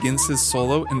Nelson begins his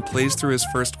solo and plays through his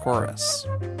first chorus.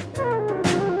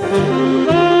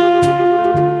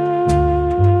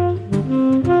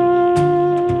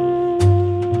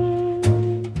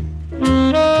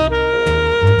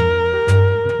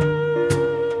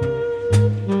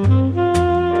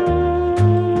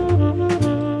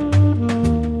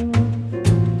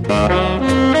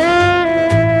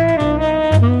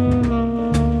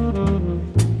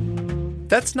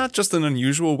 That's not just an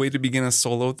unusual way to begin a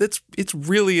solo, it's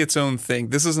really its own thing.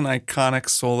 This is an iconic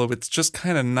solo. It's just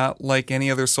kind of not like any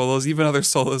other solos, even other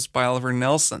solos by Oliver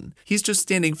Nelson. He's just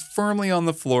standing firmly on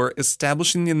the floor,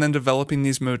 establishing and then developing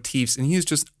these motifs, and he's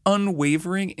just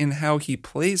unwavering in how he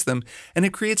plays them, and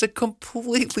it creates a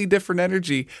completely different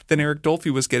energy than Eric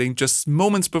Dolphy was getting just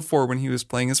moments before when he was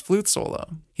playing his flute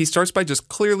solo. He starts by just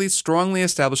clearly, strongly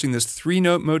establishing this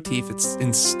 3-note motif. It's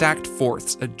in stacked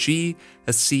fourths, a G,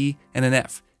 a C, and an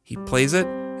F. He plays it,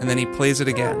 and then he plays it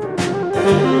again.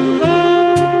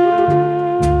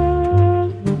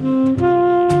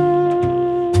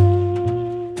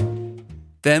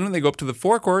 Then when they go up to the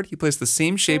 4 chord, he plays the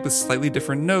same shape with slightly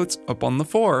different notes up on the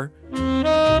 4.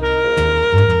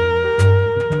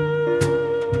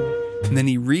 And then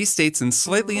he restates and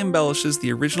slightly embellishes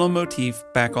the original motif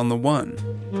back on the 1.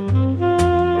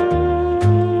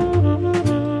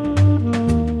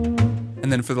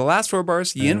 And then for the last 4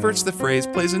 bars, he inverts the phrase,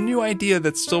 plays a new idea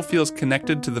that still feels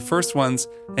connected to the first ones,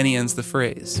 and he ends the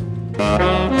phrase.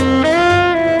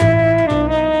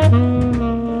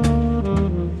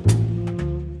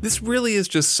 This really is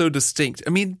just so distinct. I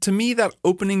mean, to me, that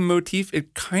opening motif,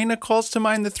 it kind of calls to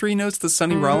mind the 3 notes that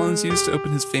Sonny Rollins used to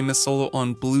open his famous solo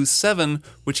on Blues 7,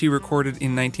 which he recorded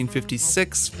in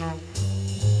 1956.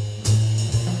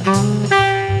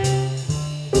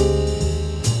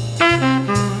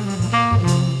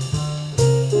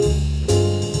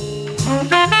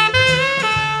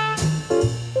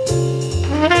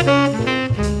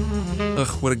 Ugh,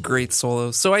 what a great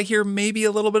solo. So I hear maybe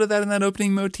a little bit of that in that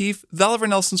opening motif. The Oliver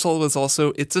Nelson solo is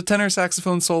also, it's a tenor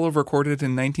saxophone solo recorded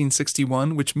in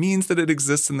 1961, which means that it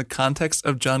exists in the context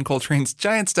of John Coltrane's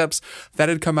Giant Steps that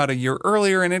had come out a year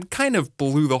earlier, and it kind of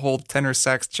blew the whole tenor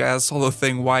sax jazz solo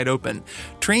thing wide open.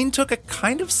 Train took a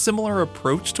kind of similar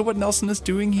approach to what Nelson is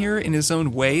doing here in his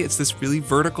own way. It's this really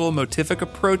vertical, motific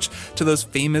approach to those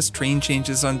famous Train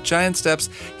changes on Giant Steps.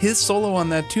 His solo on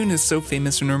that tune is so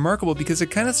famous and remarkable because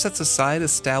it kind of sets aside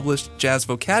established jazz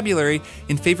vocabulary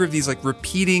in favor of these like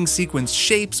repeating sequence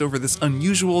shapes over this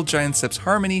unusual Giant Steps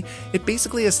harmony. It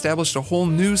basically established a whole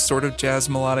new sort of jazz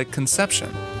melodic conception.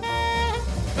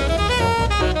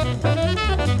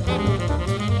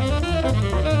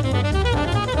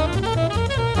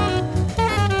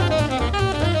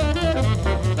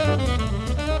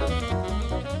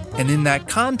 And in that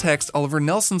context, Oliver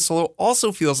Nelson's solo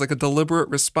also feels like a deliberate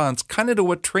response kind of to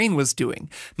what Train was doing.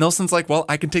 Nelson's like, well,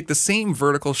 I can take the same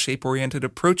vertical shape-oriented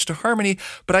approach to harmony,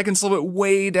 but I can slow it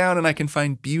way down and I can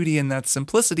find beauty in that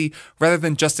simplicity rather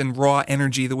than just in raw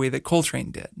energy the way that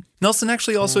Coltrane did. Nelson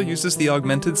actually also uses the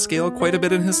augmented scale quite a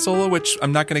bit in his solo, which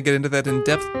I'm not going to get into that in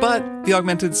depth, but the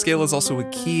augmented scale is also a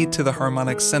key to the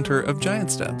harmonic center of Giant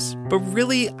Steps. But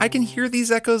really, I can hear these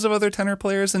echoes of other tenor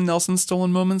players in Nelson's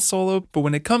Stolen Moments solo, but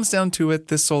when it comes down to it,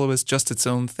 this solo is just its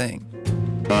own thing.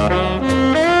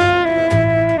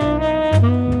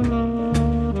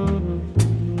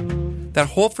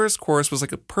 That whole first chorus was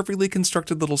like a perfectly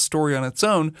constructed little story on its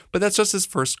own, but that's just his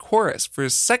first chorus. For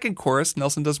his second chorus,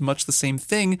 Nelson does much the same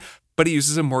thing, but he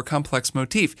uses a more complex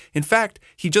motif. In fact,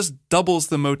 he just doubles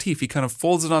the motif. He kind of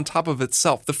folds it on top of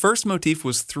itself. The first motif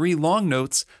was 3 long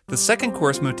notes. The second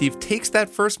chorus motif takes that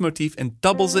first motif and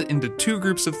doubles it into 2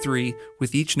 groups of 3,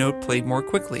 with each note played more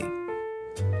quickly.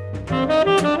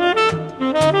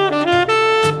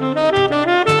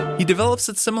 He develops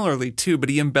it similarly too, but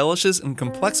he embellishes and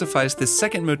complexifies this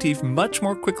second motif much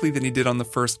more quickly than he did on the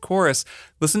first chorus.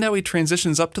 Listen to how he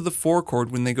transitions up to the 4 chord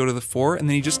when they go to the 4, and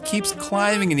then he just keeps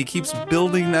climbing and he keeps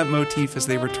building that motif as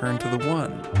they return to the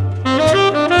 1.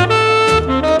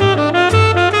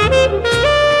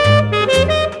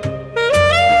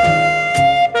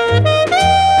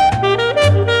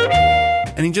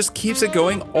 And he just keeps it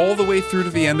going all the way through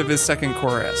to the end of his second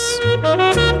chorus.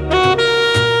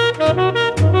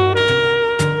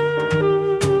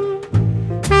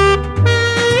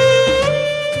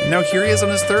 Now here he is on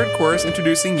his third chorus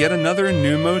introducing yet another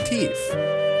new motif,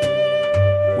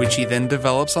 which he then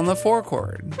develops on the 4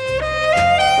 chord.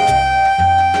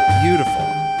 Beautiful.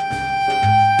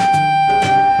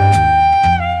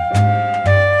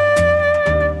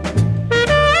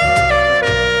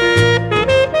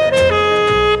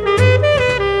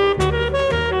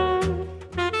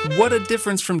 What a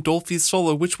difference from Dolphy's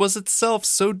solo, which was itself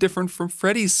so different from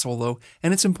Freddie's solo,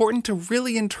 and it's important to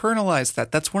really internalize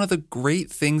that. That's one of the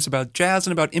great things about jazz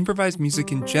and about improvised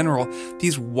music in general.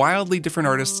 These wildly different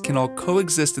artists can all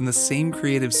coexist in the same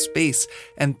creative space,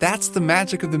 and that's the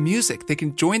magic of the music. They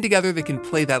can join together, they can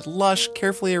play that lush,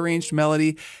 carefully arranged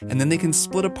melody, and then they can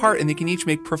split apart and they can each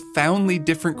make profoundly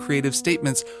different creative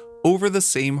statements over the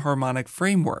same harmonic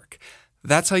framework.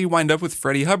 That's how you wind up with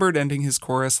Freddie Hubbard ending his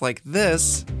chorus like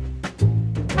this.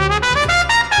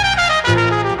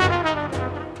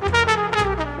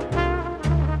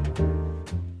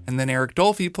 And then Eric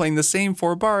Dolphy playing the same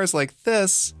 4 bars like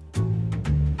this.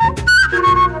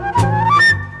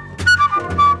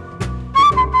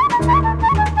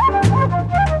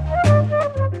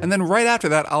 And then right after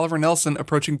that, Oliver Nelson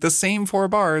approaching the same 4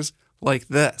 bars like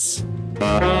this.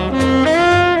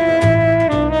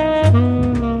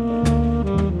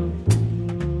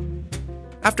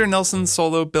 After Nelson's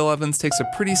solo, Bill Evans takes a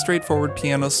pretty straightforward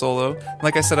piano solo.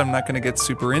 Like I said, I'm not going to get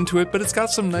super into it, but it's got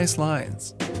some nice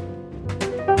lines.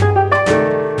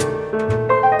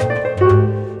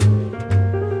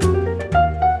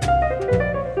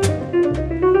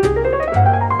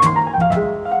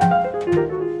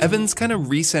 Evans kind of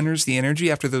recenters the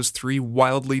energy after those 3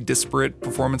 wildly disparate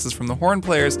performances from the horn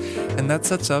players, and that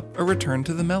sets up a return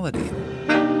to the melody.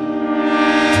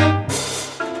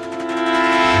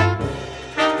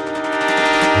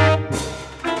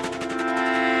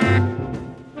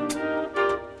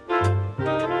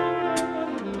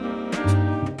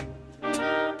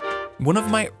 One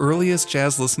of my earliest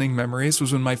jazz listening memories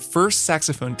was when my first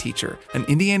saxophone teacher, an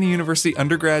Indiana University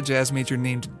undergrad jazz major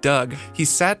named Doug, he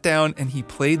sat down and he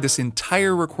played this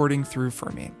entire recording through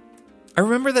for me. I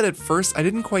remember that at first I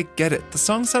didn't quite get it. The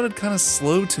song sounded kind of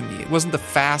slow to me. It wasn't the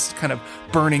fast, kind of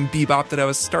burning bebop that I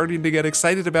was starting to get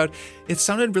excited about. It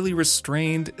sounded really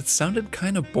restrained. It sounded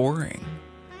kind of boring.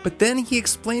 But then he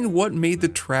explained what made the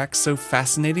track so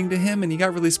fascinating to him, and he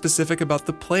got really specific about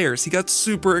the players. He got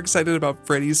super excited about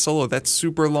Freddie's solo, that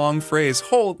super long phrase.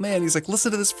 Oh man, he's like, listen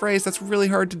to this phrase, that's really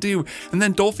hard to do. And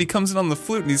then Dolphy comes in on the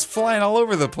flute and he's flying all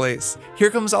over the place.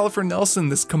 Here comes Oliver Nelson,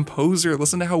 this composer.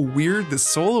 Listen to how weird this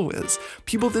solo is.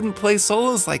 People didn't play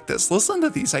solos like this. Listen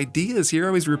to these ideas.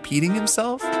 Here he's repeating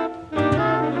himself.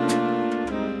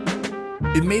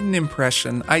 It made an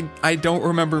impression. I don't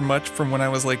remember much from when I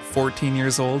was like 14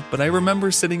 years old, but I remember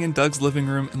sitting in Doug's living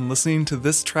room and listening to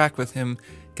this track with him,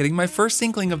 getting my first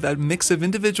inkling of that mix of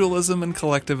individualism and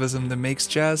collectivism that makes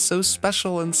jazz so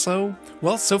special and so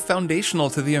foundational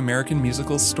to the American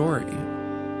musical story.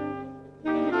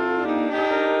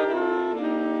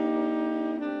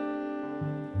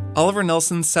 Oliver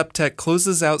Nelson's septet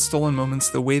closes out Stolen Moments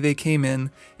the way they came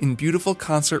in beautiful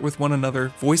concert with one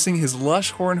another, voicing his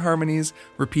lush horn harmonies,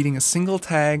 repeating a single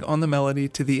tag on the melody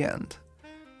to the end.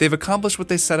 They've accomplished what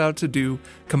they set out to do,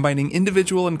 combining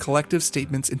individual and collective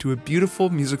statements into a beautiful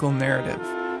musical narrative.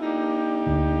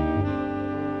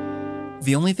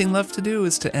 The only thing left to do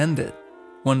is to end it.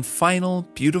 One final,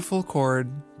 beautiful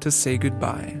chord to say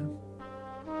goodbye.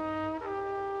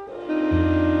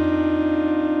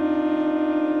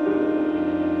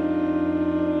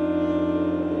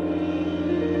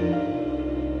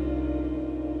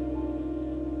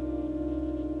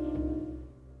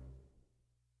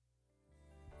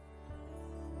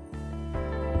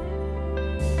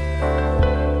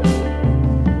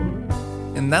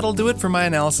 And that'll do it for my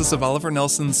analysis of Oliver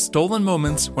Nelson's Stolen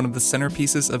Moments, one of the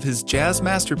centerpieces of his jazz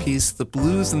masterpiece, The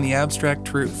Blues and the Abstract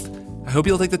Truth. I hope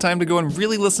you'll take the time to go and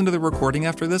really listen to the recording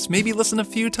after this, maybe listen a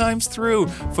few times through,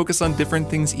 focus on different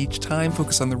things each time,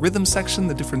 focus on the rhythm section,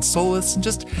 the different soloists, and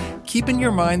just keep in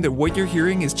your mind that what you're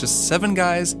hearing is just 7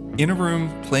 guys in a room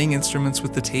playing instruments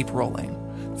with the tape rolling.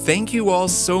 Thank you all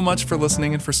so much for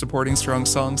listening and for supporting Strong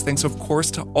Songs. Thanks, of course,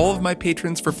 to all of my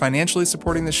patrons for financially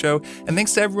supporting the show. And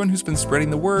thanks to everyone who's been spreading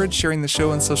the word, sharing the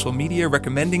show on social media,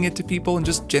 recommending it to people, and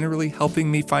just generally helping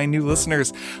me find new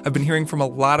listeners. I've been hearing from a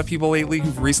lot of people lately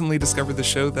who've recently discovered the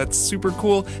show. That's super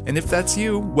cool. And if that's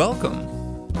you, welcome.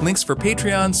 Links for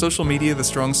Patreon, social media, the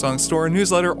Strong Songs store,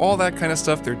 newsletter, all that kind of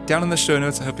stuff, they're down in the show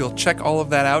notes. I hope you'll check all of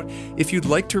that out. If you'd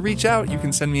like to reach out, you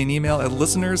can send me an email at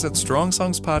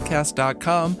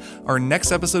listeners@strongsongspodcast.com. Our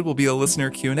next episode will be a listener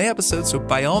Q&A episode, so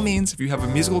by all means, if you have a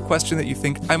musical question that you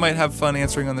think I might have fun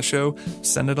answering on the show,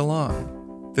 send it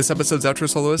along. This episode's outro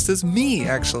soloist is me,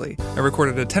 actually. I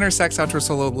recorded a tenor sax outro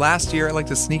solo last year. I like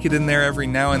to sneak it in there every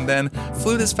now and then.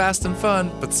 Flute is fast and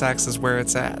fun, but sax is where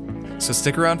it's at. So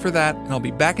stick around for that, and I'll be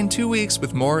back in 2 weeks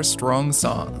with more Strong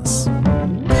Songs.